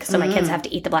Meat. So my kids have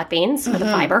to eat the black beans or the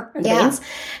fiber and the beans.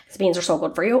 Because beans are so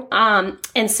good for you.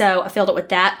 And so I filled it with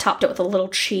that, topped it with a little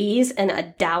cheese and a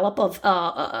dollop of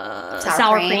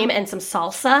sour cream and some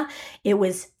salsa. It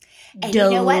was delicious. You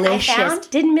know what I found?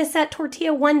 Didn't miss that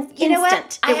tortilla one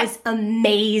instant. It was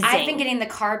amazing. I've been getting the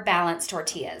carb balance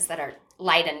tortillas that are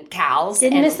light in calories.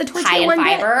 Didn't miss the tortilla high in one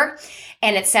bit. fiber.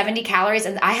 And it's 70 calories.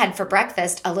 And I had for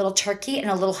breakfast a little turkey and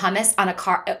a little hummus on a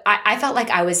car. I felt like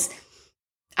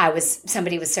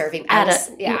somebody was serving. At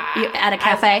a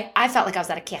cafe? I felt like I was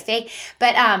at a cafe.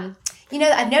 But,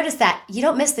 I've noticed that you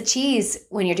don't miss the cheese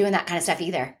when you're doing that kind of stuff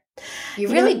either. You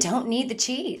really don't need the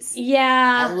cheese.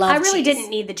 Yeah. I really cheese. didn't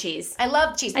need the cheese. I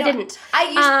love cheese. I didn't.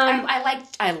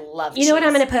 I love cheese. You know what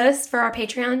I'm going to post for our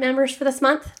Patreon members for this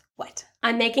month? What?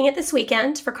 I'm making it this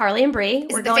weekend for Carly and Bree.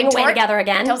 We're going away together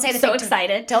again. Don't say the so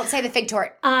excited. Don't say the fig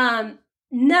tort.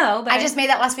 No, but I just made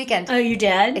that last weekend. Oh, you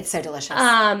did? It's so delicious.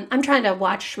 I'm trying to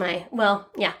watch no,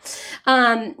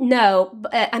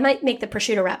 I might make the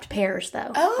prosciutto wrapped pears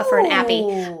though for an appy.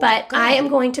 But good. I am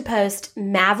going to post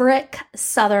Maverick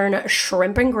Southern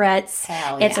Shrimp and Grits.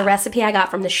 Hell it's a recipe I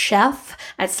got from the chef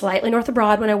at Slightly North of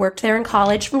Broad when I worked there in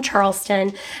college from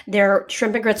Charleston. Their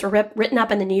shrimp and grits were written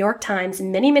up in the New York Times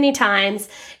many, many times.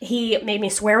 He made me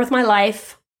swear with my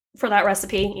life for that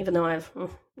recipe, even though I've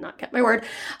not kept my word.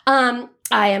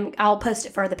 I'll post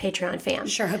it for the Patreon fam.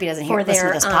 Sure, hope he doesn't listen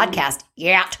to this podcast.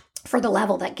 Yeah. For the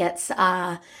level that gets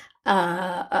a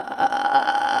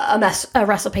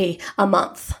recipe a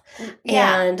month.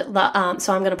 Yeah. And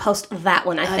so I'm going to post that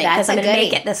one, I think, because I'm going to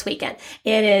make it this weekend.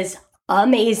 It is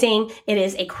amazing. It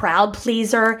is a crowd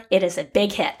pleaser. It is a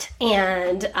big hit.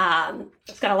 And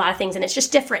it's got a lot of things, and it's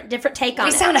just different take on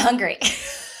it. You sound hungry.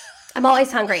 I'm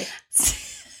always hungry.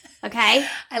 Okay?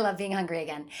 I love being hungry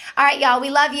again. All right, y'all. We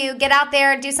love you. Get out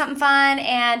there, do something fun,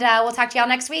 and we'll talk to y'all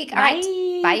next week. All right.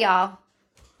 Bye, y'all.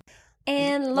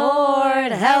 And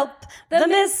Lord help the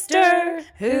mister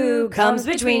who comes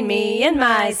between me and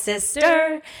my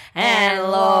sister. And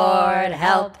Lord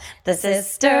help the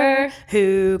sister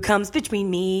who comes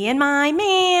between me and my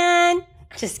man.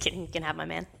 Just kidding. You can have my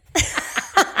man.